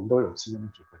想这个我们都有亲身的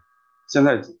体会。现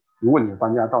在如果你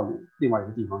搬家到另外一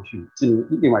个地方去，进入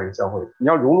另外一个教会，你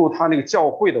要融入他那个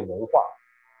教会的文化，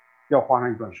要花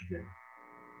上一段时间。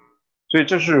所以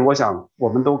这是我想我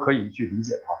们都可以去理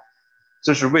解的。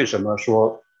这是为什么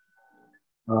说，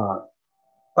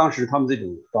当时他们这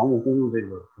种房屋公用这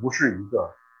个不是一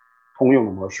个通用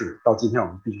的模式，到今天我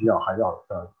们必须还要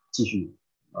继续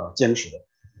坚持的。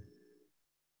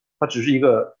它只是一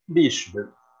个历史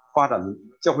的发展的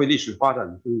教会历史发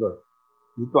展中的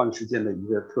一段时间的一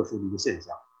个特殊的一个现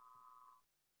象。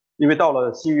因为到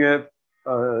了新约，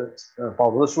保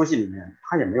罗的书信里面，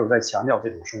他也没有再强调这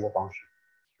种生活方式，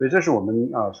所以这是我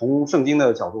们从圣经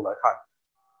的角度来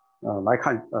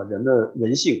看，人的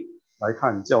人性，来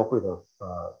看教会的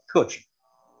特质，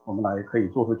我们可以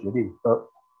做出决定，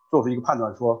做出一个判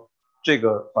断，说这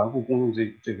个反复公用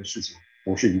这个事情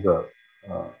不是一个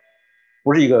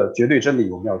绝对真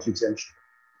理，我们要去坚持。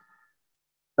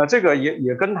那这个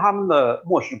也跟他们的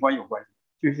末世观有关系，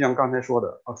就像刚才说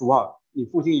的主啊，你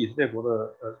复兴以色列国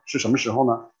的是什么时候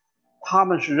呢？他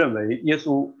们是认为耶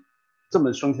稣这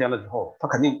么升天了之后，他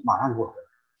肯定马上就会回来，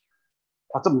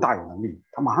他这么大有能力，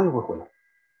他马上就会回来，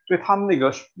所以他们那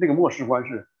个末世观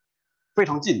是非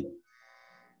常近的，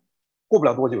过不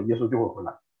了多久耶稣就会回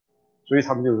来，所以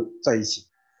他们就在一起，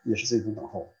也是这种等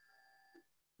候。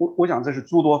我想这是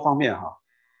诸多方面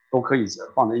都可以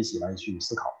放在一起来去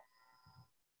思考。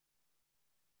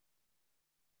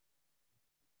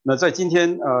那在今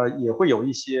天也会有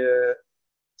一些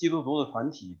基督徒的团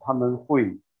体，他们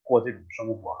会过这种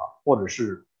生活或者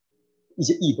是一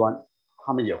些异端，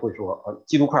他们也会说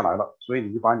基督快来了，所以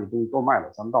你就把你东西都卖了，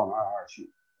咱们到哪儿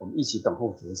去，我们一起等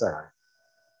候主再来。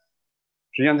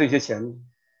实际上这些钱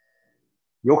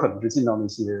有可能是进到那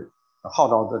些号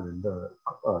召的人的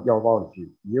腰包里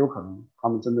去，也有可能他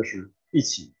们真的是一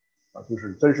起就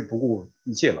是真是不顾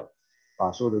一切了，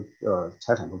把所有的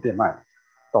财产都变卖了，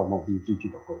到某地去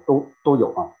等候，都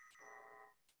有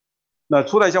那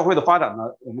初代教会的发展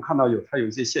呢，我们看到它有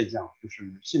一些现象，就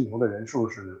是信徒的人数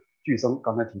是剧增，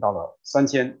刚才提到了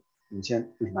3000、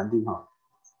5000，就是男丁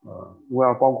如果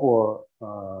要包括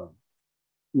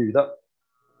女的、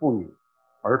妇女、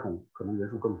儿童，可能人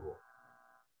数更多。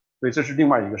所以这是另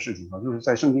外一个事情就是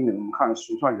在圣经里我们看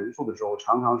数算人数的时候，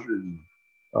常常是以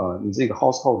你这个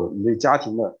household， 你这家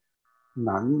庭的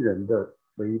男人的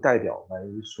为代表来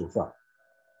数算。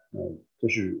这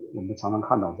是我们常常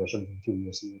看到在圣经旧约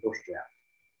新约都是这样。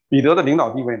彼得的领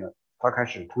导地位呢，他开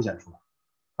始凸显出来，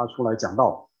他出来讲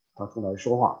道，他出来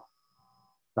说话，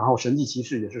然后神迹奇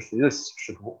事也是随着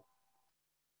使徒。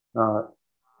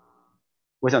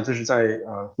我想这是在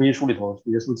福音书里头，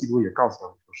耶稣基督也告诉他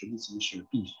们说，神迹奇事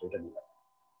必随着你们。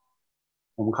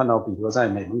我们看到彼得在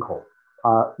美门口，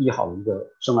他医好了一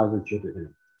个生来就瘸腿的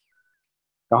人。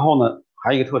然后呢，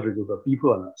还有一个特质就是逼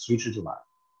迫呢，随时就来。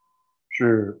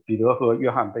是彼得和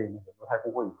约翰被那个犹太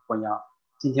公会关押。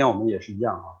今天我们也是一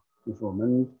样就是我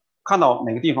们看到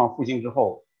哪个地方复兴之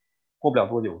后，过不了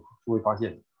多久就会发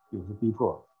现有些逼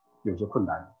迫，有些困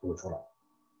难就会出来。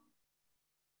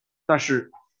但是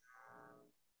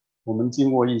我们经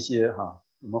过一些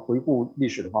我们回顾历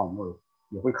史的话，我们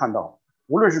也会看到，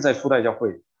无论是在初代教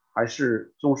会，还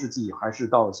是中世纪，还是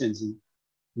到现今，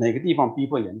哪个地方逼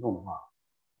迫严重的话，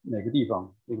哪个地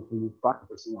方那个福音反而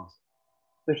会兴旺起来。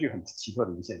这是一个很奇特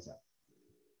的一个现象。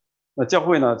那教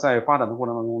会呢，在发展的过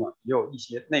程当中呢，也有一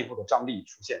些内部的张力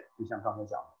出现，就像刚才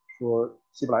讲的，说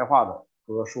希伯来话的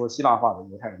和说希腊话的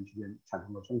犹太人之间产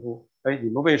生了冲突。哎，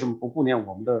你们为什么不顾念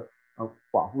我们的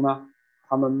寡妇呢？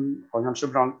他们好像吃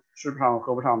不上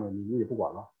喝不上的，你们也不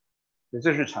管了。所以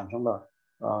这是产生了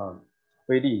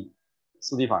腓利、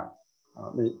斯蒂凡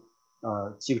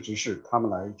7个执事他们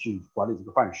来去管理这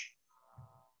个办事。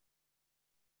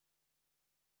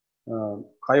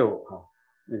还有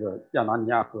那个亚拿尼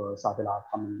亚和撒菲拉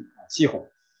他们欺哄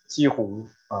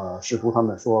使徒他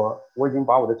们说，我已经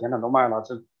把我的田产都卖了，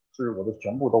这是我的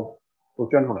全部都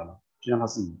捐出来了，实际上他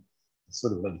自己私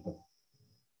留了一份。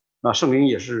那圣灵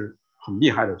也是很厉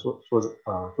害的做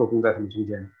工在他们中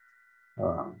间，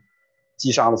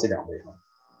击杀了这2位哈。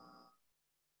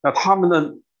那他们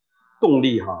的动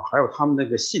力哈，还有他们那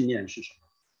个信念是什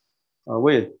么？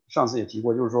我也上次也提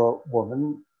过，就是说我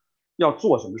们要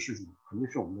做什么事情，肯定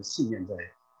是我们的信念在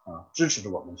支持着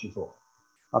我们去做。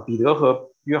彼得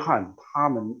和约翰他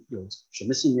们有什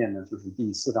么信念呢？就是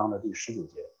第4章的第19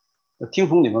节，听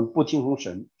从你们不听从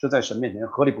神，这在神面前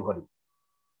合理不合理？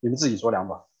你们自己酌量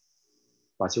吧，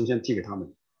把球先踢给他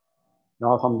们。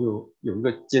然后他们就有一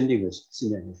个坚定的信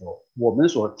念，就是说我们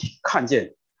所看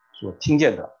见、所听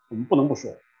见的，我们不能不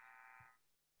说，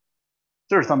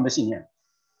这是他们的信念。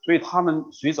所以他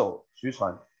们随走随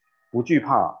传，不惧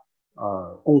怕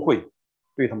工会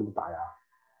对他们的打压。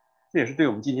这也是对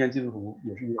我们今天基督徒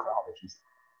也是一个很好的提醒。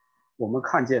我们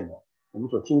看见的，我们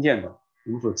所听见的，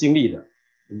我们所经历的，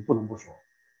我们不能不说，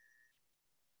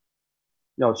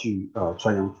要去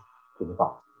传扬主的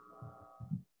道。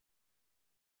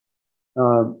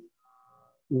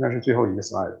应该是最后一个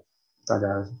slide， 大家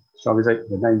稍微再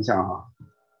忍耐一下哈。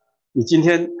你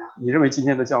认为今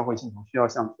天的教会信徒需要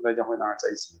像初代教会那样在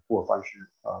一起过凡事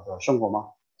的生活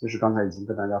吗？这是刚才已经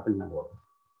跟大家分享过了。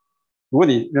如果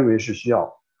你认为是需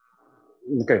要，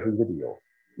你给出一个理由；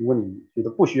如果你觉得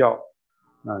不需要，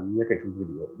那你也给出一个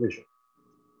理由，为什么？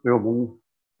所以我们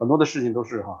很多的事情都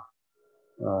是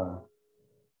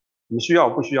你需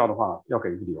要不需要的话，要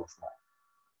给一个理由出来，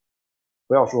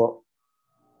不要说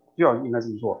需要应该这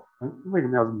么做，为什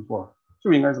么要这么做？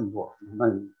就应该这么做，那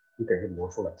你给个理由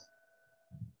出来。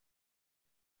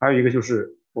还有一个就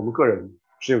是我们个人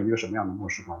是有一个什么样的末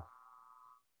世观，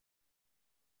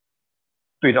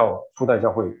对照初代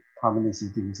教会他们那些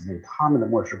弟兄姊妹，他们的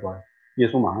末世观，耶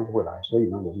稣马上就会来，所以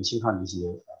呢，我们轻看一些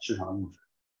世上的物质。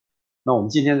那我们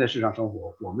今天在世上生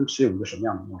活，我们持有一个什么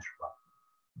样的末世观？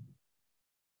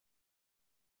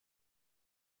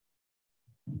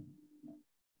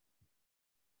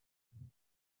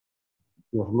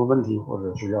有什么问题或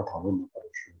者是要讨论的，或者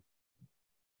是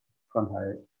刚才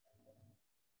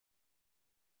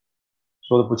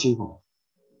说的不清楚的？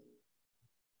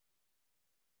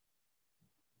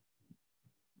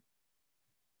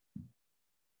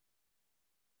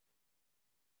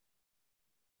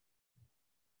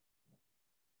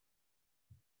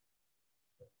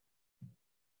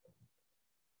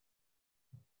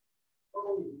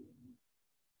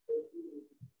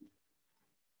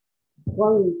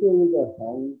关于这一个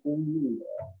神公义的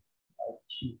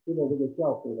启示的这个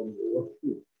教会的模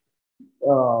式，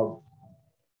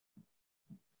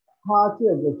他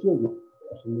这个神的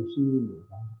心意里边，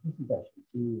不是在神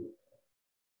心意里，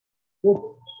这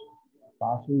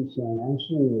发生显然是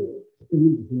圣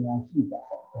经只是那样记载的，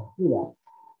自然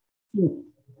所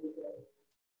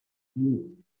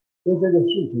以这个事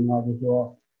情呢，就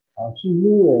说是因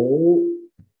为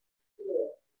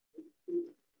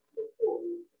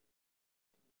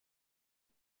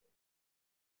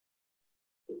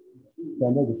在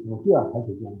那个时候就要采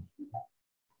取这样的心态，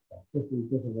这是我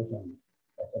想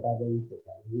和大家一起讨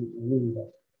论的。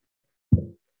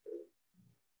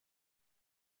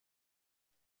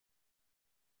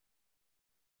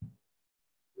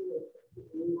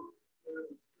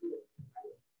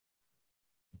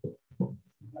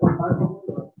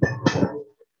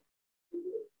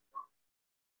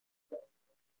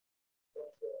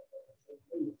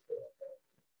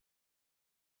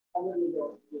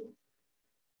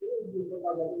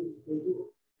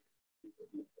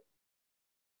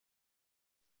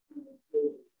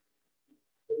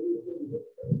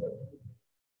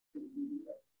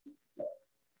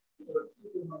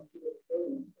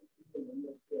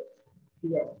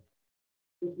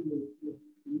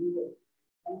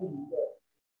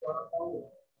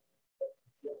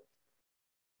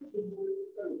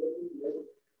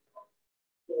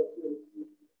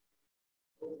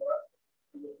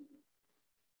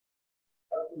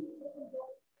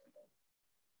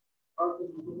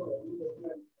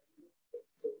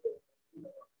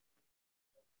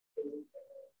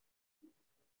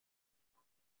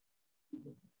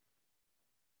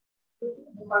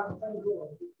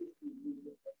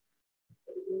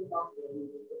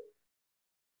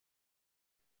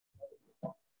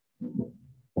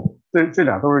这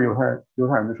俩都是犹太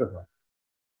人的社团。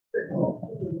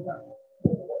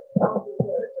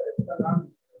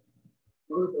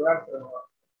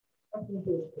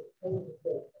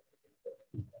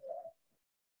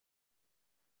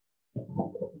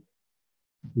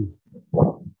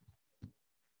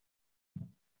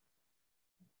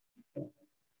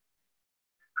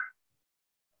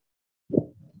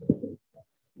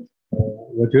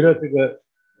我觉得这个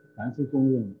凡是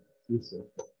公认其实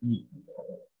以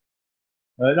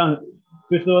让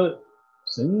就是说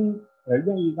神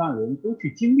愿意让人都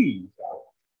去经历一下，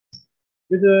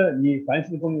就是你凡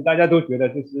事公义，大家都觉得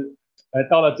就是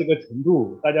到了这个程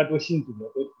度，大家都信主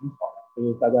了，都挺好的，所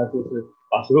以大家就是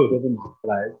把所有的问题出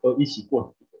来都一起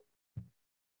过，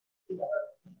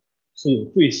是有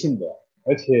罪性的，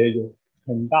而且有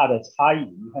很大的差异。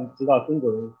你看，知道中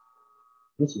国人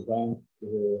很喜欢，就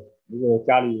是如果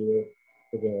家里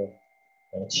这个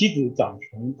妻子掌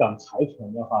财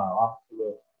权的话啊，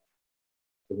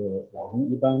这个老公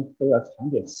一般都要尝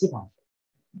点私房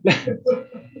钱，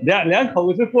两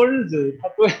口子过日子，他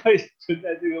都要存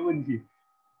在这个问题。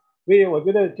所以我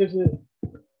觉得就是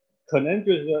可能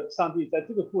就是说，上帝在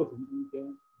这个过程中间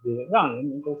也让人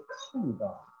能够看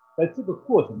到，在这个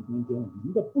过程中间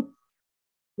你的不，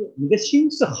就你的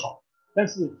心是好，但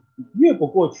是越不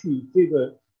过去这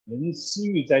个人私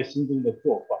欲在心中的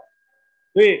作怪，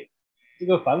所以这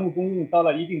个凡物公用到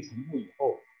了一定程度以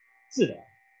后，自然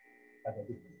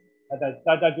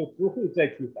大家就不会再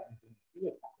去反省，因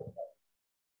为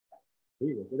所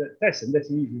以我觉得在神的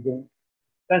心意之中，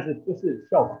但是不是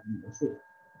效仿模式。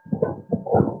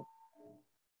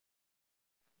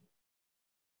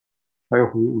还有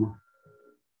回应吗？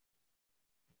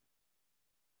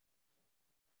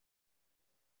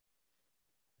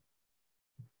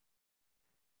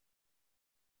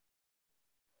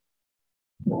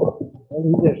我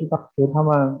理解是当时他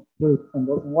们就是很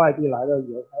多从外地来的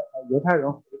犹太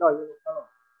人回到耶路撒冷，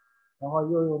然后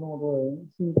又有那么多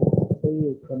人信主，所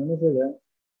以可能那些人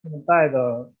他们带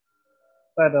的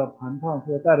盘缠或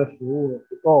者带的食物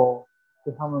不够，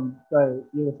就他们在耶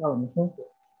路撒冷的生活，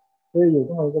所以有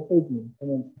这么一个背景，他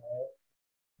们才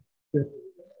就是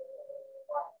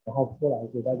然后出来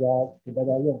给大家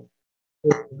用，就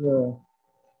是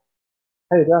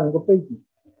还有这样一个背景。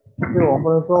所以我们不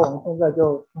能说我们现在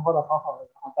就生活的好好的，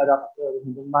然后大家把所有的东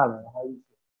西都卖了，然后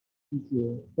一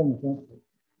起这么生活。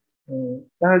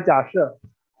但是假设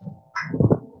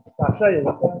有一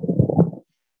天，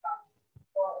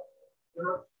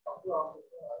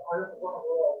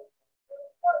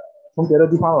从别的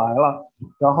地方来了，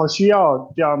然后需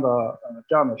要这样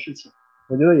的事情，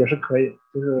我觉得也是可以，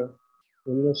就是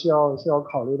我觉得需要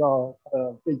考虑到他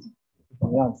的背景是什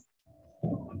么样子。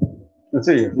那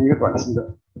这也是一个短期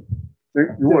的。所以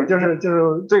如果就是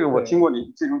这个我听过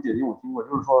你这种解释，我听过，就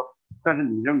是说，但是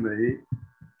你认为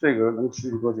这个能持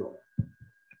续多久呢？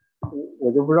我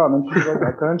就不知道能持续多久，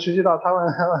可能持续到他们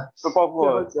就包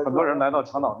括很多人来到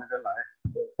长岛那边来，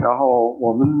然后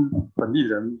我们本地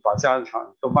人把家产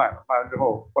都卖了，卖了之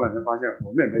后，过两年发现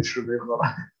我们也没吃没喝了。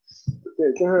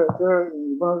对，就是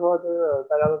你不能说就是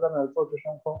大家都在那坐吃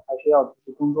山空，还是要继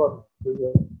续工作的。就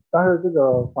是但是这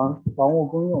个房屋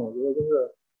公用，我觉得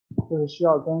就是需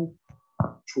要跟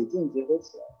处境结合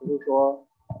起来，不是说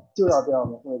就要这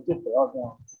样的，或者就不要这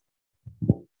样。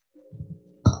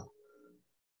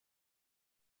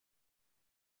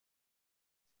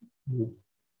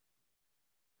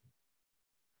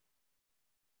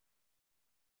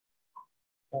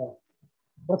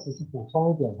我只是补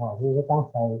充一点哈，就是说刚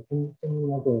才跟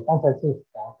那个刚才是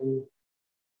跟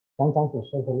厂长所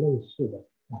说的类似的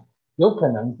啊，有可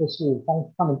能就是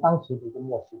他们当时不是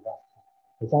默识的，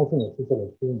我相信也是这本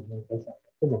书里面所讲的，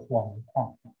这本书还没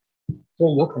看，所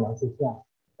以有可能是这样，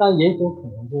但也有可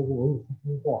能就是我也是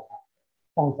听过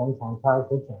像常常他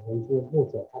所讲的一些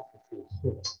牧者他所解释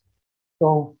的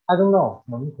，So I don't know，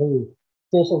我们可以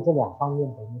接受这两方面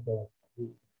的那个考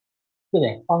虑，这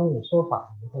两方面的说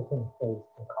法，我们会更可以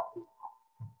考虑。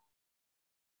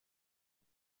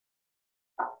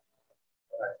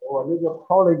我那个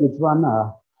抛了一个砖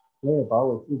呢，我也把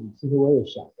我自己，其实我也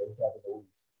想了一下这个问题，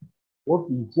我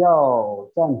比较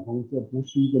赞同这不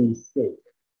是一个 mistake，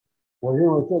我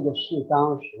认为这个是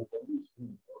当时的历史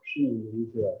里头是一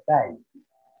个代理，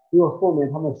因为后面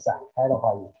他们散开的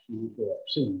话，也是一个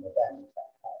剩余的代理散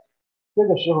开。这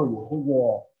个时候有这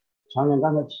个常员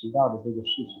刚才提到的这个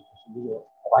事情，就是这个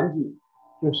环境，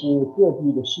就是各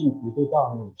地的信徒都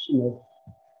到那里信了，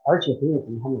而且很有可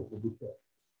能他们回不去，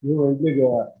因为那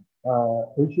个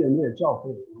回去也没有教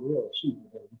会，也没有信徒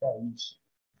的人在一起，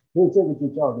所以这个就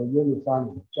叫做耶路撒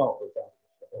冷教会在的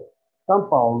时候。当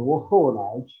保罗后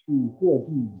来去各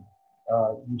地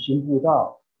旅行布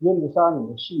道，耶路撒冷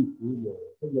的信徒有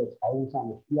这个财务上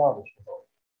的需要的时候，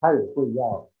他也会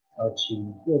要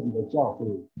请各地的教会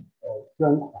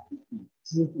捐款去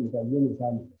资助在耶路撒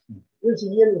冷的信徒。尤其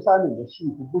耶路撒冷的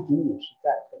信徒不仅仅是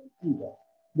在本地的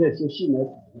那些信了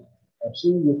主，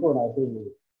生意后来被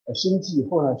生计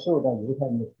后来受到犹太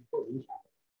人的突破影响，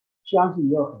相信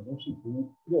也有很多事情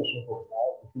那时候来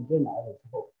五旬节来了之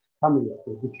后，他们也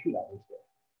回不去了，而且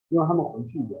因为他们回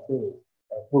去也会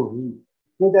不容易，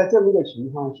那在这么一个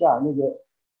情况下，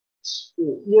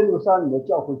耶路撒冷的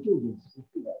教会究竟持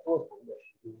续了多长的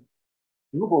时间？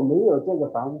如果没有这个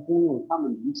房屋公用，他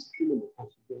们能持续那么长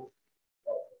时间？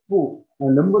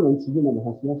能不能持续那么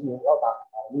长时间是要打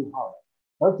问号的。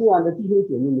而这样的弟兄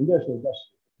姐妹们那时候在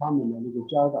使他们的那个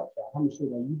教导下，他们受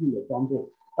到一定的装备。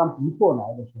当逼迫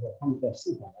来的时候，他们在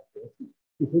市场来得势，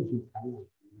就可以去传染。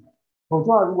否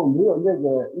则，如果没有那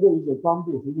一个装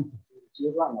备和一个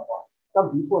阶段的话，当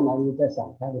逼迫来又在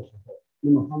闪开的时候，那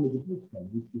么他们就不可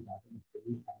能去把这个福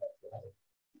音传到其他人。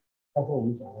包括我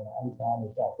们讲的安提阿的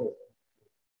教会，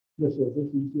这是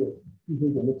一些弟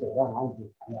兄姐妹走到哪里就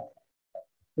传染。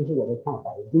这是我的看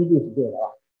法，也不一定是对的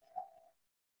啊。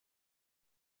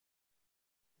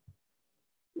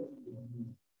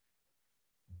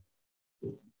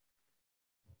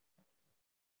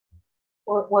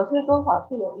我是多少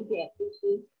是有一点不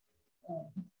是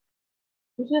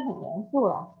很严肃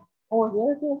了。我觉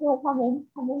得就是说他们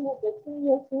那个听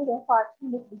耶稣的话听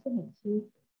得不是很清楚，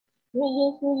因为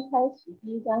耶稣一开始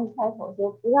第1章一开头说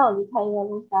不要离开耶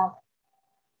路撒冷，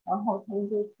然后他们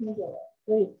就听着了，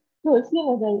所以就有信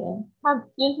了的人，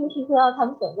耶稣是说要他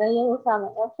们等在耶路撒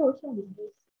冷要受圣灵的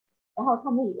洗，然后他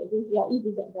们以为就是要一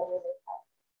直等在耶路撒冷，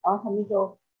然后他们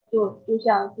就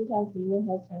像前面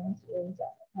和前人讲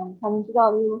的，他们知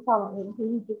道耶路撒冷人会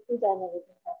一直住在那个地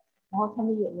方，然后他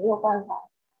们也没有办法，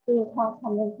就是他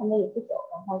们也不走，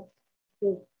然后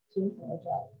就形成了这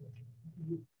样。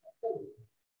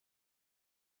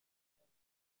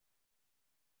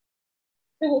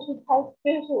这个是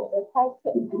我的猜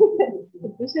测，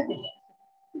不是很严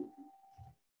肃。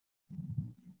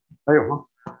还有吗？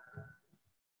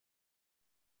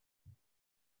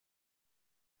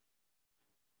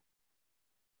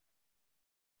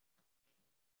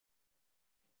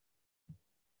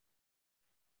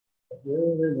我觉得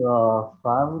这个凡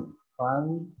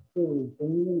是公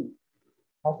益，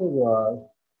它这个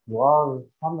主要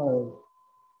他们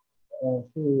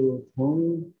是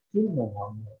从精神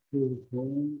方面，是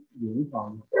从灵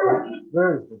方面，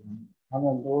认识他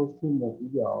们都信的比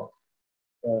较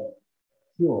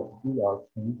比较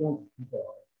纯正，比较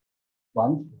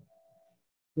完全。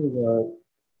这个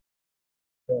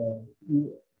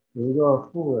有一个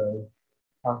富人，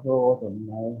他说我怎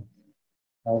么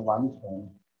来完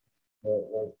成？我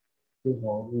遵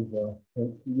守这个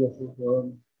耶稣说，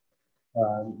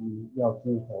你要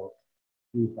遵守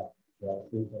律法，要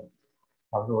遵守。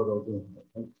他说我都遵守。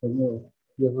前面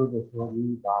耶稣就说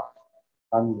你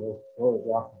把你的所有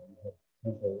家产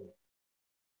分给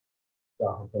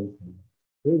家和分成。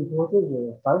所以说这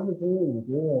个凡是公益，我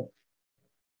觉得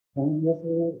从耶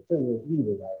稣这个例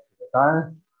子来说，当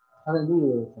然他的例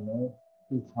子可能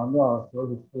是强调所有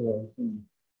的富人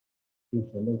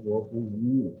是神的国不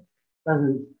盈利，但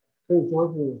是可以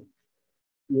说是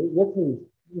也可以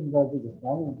用在这个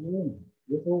凡人之内。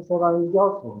耶稣相当于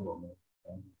要求我们，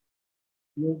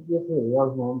耶稣也要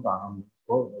求我们把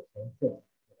所有的钱献。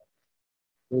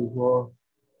所以说，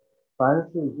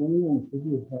凡是公用实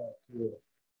际上是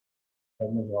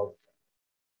神的要求，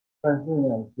但是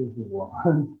呢，就是我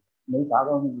们没达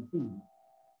到那个境界。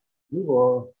如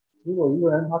果一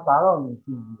个人他达到那个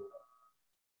境界，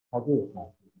他就有关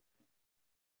系。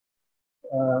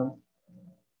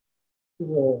这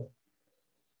个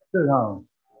世上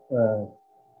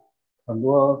很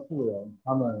多富人，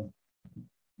他们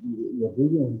也不一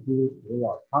定是基督徒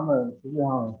的，他们实际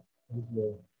上就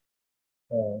是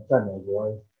在美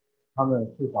国，他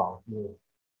们至少是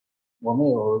我们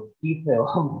有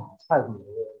detail 菜品的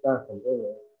人，但是很多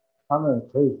人他们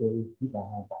可以说是基本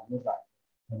上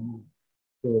100%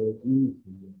作为公益企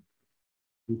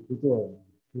业去做的，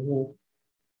其实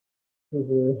就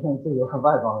是像这个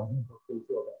外邦人都可以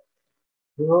做的。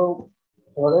所以说，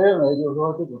我的认为就是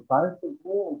说，这个凡是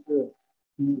公用是，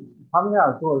他们这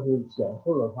样做是显示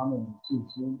了他们的信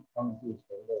心，他们对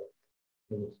神的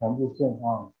这个全部献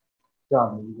上这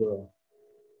样的一个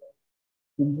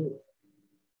心智。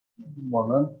我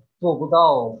们做不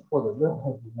到，或者任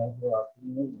何情况下，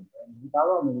因为我们没达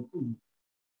到那个境界，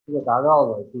这个达到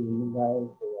了就应该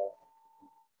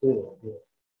对的，是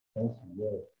很喜悦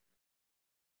的。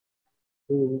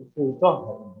这个状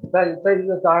态。在一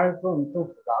个当然更复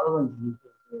杂的问题就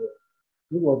是，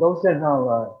如果都献上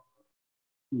了，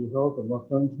以后怎么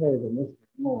分配，怎么使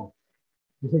用，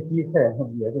这些机会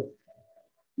也是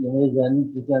因为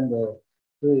人之间的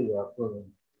对呀，或者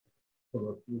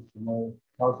是什么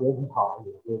调节不好，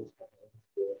也会产生一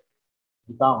些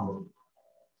不当的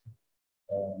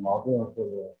矛盾，或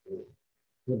者是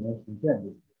不能实现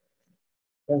的。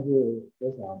但是我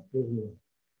想就是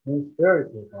从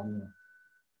spirit 方面，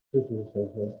这是神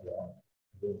所喜爱，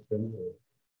就是神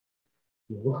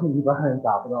有一般人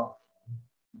达不到。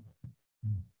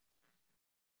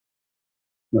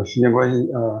那时间关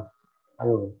系，还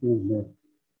有弟兄姊妹，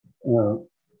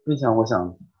分享，我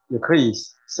想也可以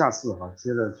下次哈，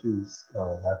接着去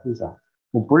来分享。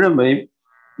我不认为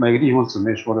每个弟兄姊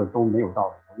妹说的都没有道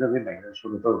理，我认为每个人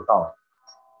说的都有道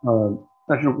理。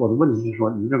但是我的问题是说，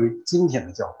你认为今天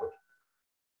的教会，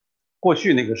过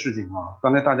去那个事情啊，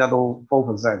刚才大家都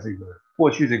focus 在这个过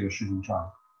去这个事情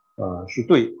上，是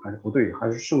对还是不对，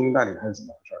还是圣经带领还是怎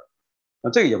么回事？那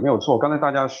这个也没有错，刚才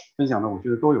大家分享的，我觉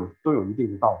得都有一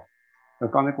定的道理。那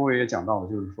刚才各位也讲到了，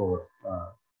就是说，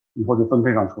以后就分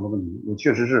配上出了问题，也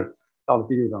确实是到了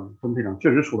第六章分配上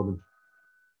确实出了问题，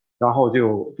然后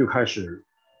就开始，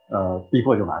逼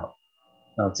迫就来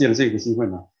了，借了这个机会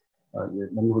呢，也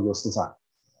门徒就四散，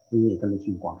福音也跟着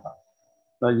去广传。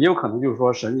那也有可能就是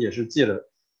说，神也是借着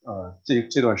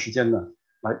这段时间呢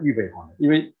来预备他们，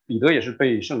因为彼得也是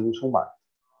被圣灵充满，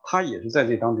他也是在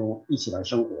这当中一起来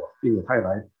生活，并且他也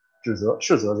来斥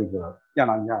责这个亚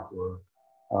拿尼亚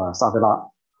和撒非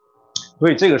拉，所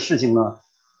以这个事情呢，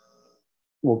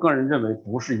我个人认为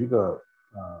不是一个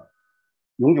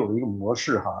永久的一个模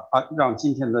式哈，让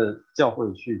今天的教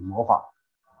会去模仿，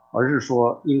而是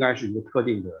说应该是一个特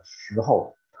定的时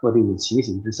候、特定的情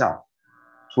形之下，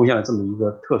出现了这么一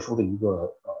个特殊的一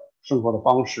个生活的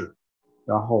方式，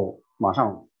然后马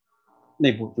上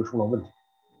内部就出了问题，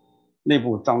内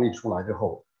部张力出来之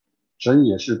后，神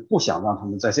也是不想让他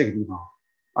们在这个地方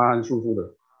安安舒舒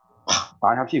的啪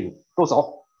打一下屁股都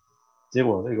走，结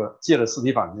果这个借了斯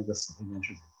提反那个死这件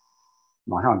事情，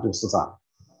马上就四散了。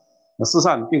那四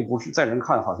散并不是在人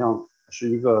看好像是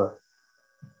一个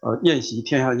宴席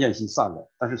天下的宴席散了，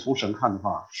但是从神看的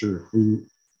话是福音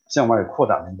向外扩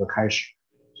展的一个开始。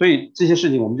所以这些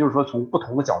事情我们就是说从不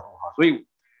同的角度哈，所以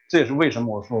这也是为什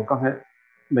么我说刚才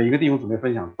每一个弟兄姊妹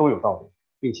分享都有道理，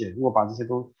并且如果把这些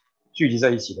都聚集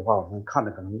在一起的话，我们看的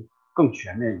可能更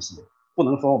全面一些，不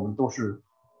能说我们都是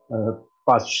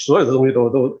把所有的东西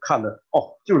都看的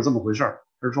就是这么回事儿，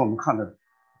而是说我们看的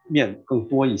面更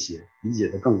多一些，理解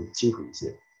的更清楚一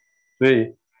些。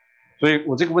所以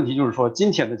我这个问题就是说，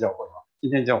今天的教会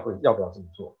今天教会要不要这么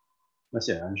做？那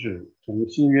显然是从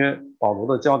新约保罗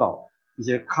的教导一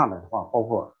些看来的话，包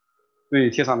括对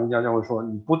帖撒罗尼迦教会说，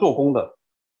你不做工的，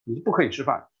你不可以吃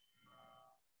饭。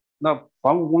那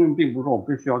房屋供应并不是说我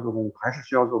必须要做工，还是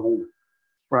需要做工的，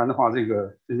不然的话，这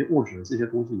些物质这些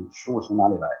东西食物从哪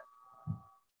里来？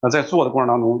那在做的过程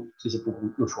当中，这些不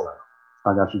公又出来了，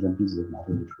大家之间彼此的矛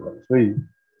盾就出来了。所以，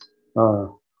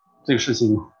这个事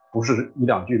情不是一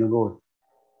两句能够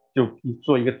就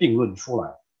做一个定论出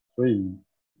来，所以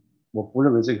我不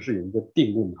认为这个是有一个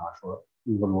定论说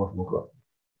如何如何，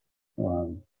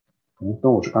可能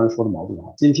跟我是刚才说的矛盾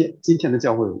今天的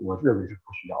教会，我认为是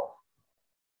不需要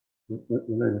的，我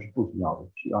认为是不需要的，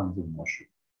去按这个模式。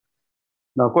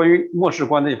那关于末世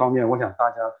观这方面，我想大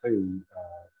家可以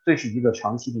这是一个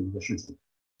长期的一个事情，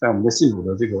在我们的信主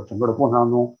的这个整个的过程当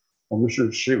中，我们是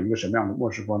持有一个什么样的末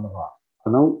世观的话，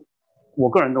可能我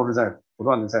个人都是在不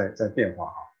断的在变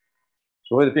化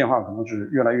所谓的变化可能是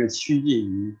越来越趋近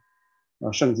于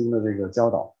圣经的这个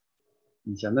教导，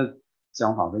以前的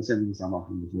想法跟现在的想法可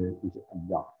能有些不一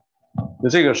样。就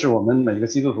这个是我们每个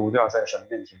基督徒都要在神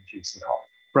面前去思考，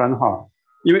不然的话，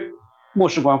因为末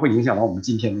世观会影响到我们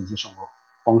今天的一些生活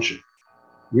方式，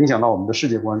影响到我们的世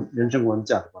界观、人生观、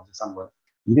价值观这三观，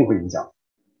一定会影响。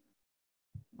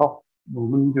好，我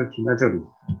们就停在这里。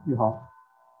玉豪，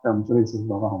在我们这里进行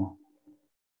祷告好吗？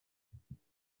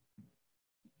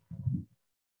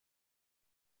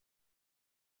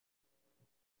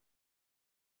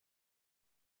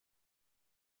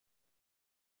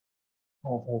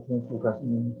先父感谢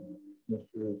您，就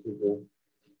是这个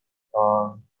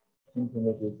今天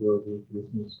的这个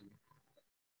信息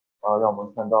让我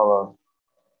们看到了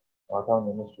当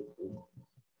年的使徒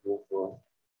如何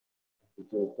去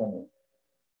这个圣灵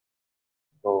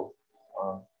都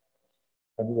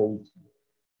团结在一起，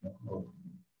然后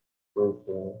为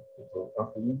这个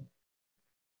传福音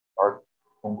而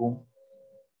成功。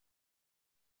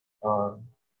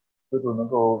这就能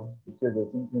够借着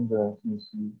今天的信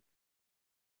息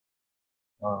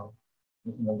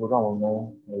就是能够让我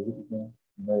们每一天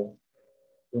都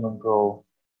能够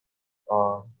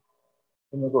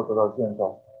得到建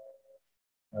造，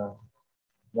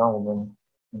让我们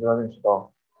能够认识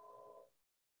到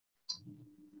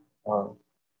我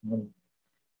们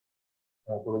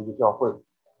作为一个教会，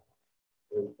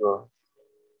作为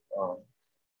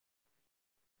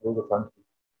一个团体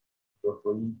的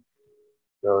合一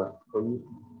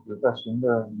有在神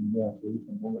的里面合一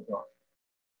成功的这样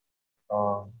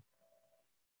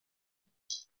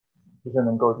这些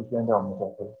能够去建造我们的教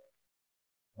会，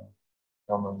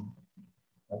让我们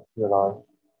来来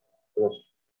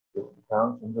传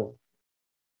扬神的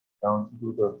将基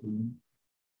督的福音，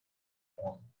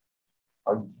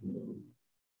以及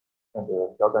那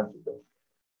个挑战者的。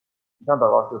以上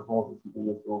祷告是奉我主基督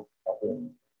耶稣宝贵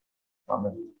名，阿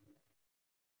门。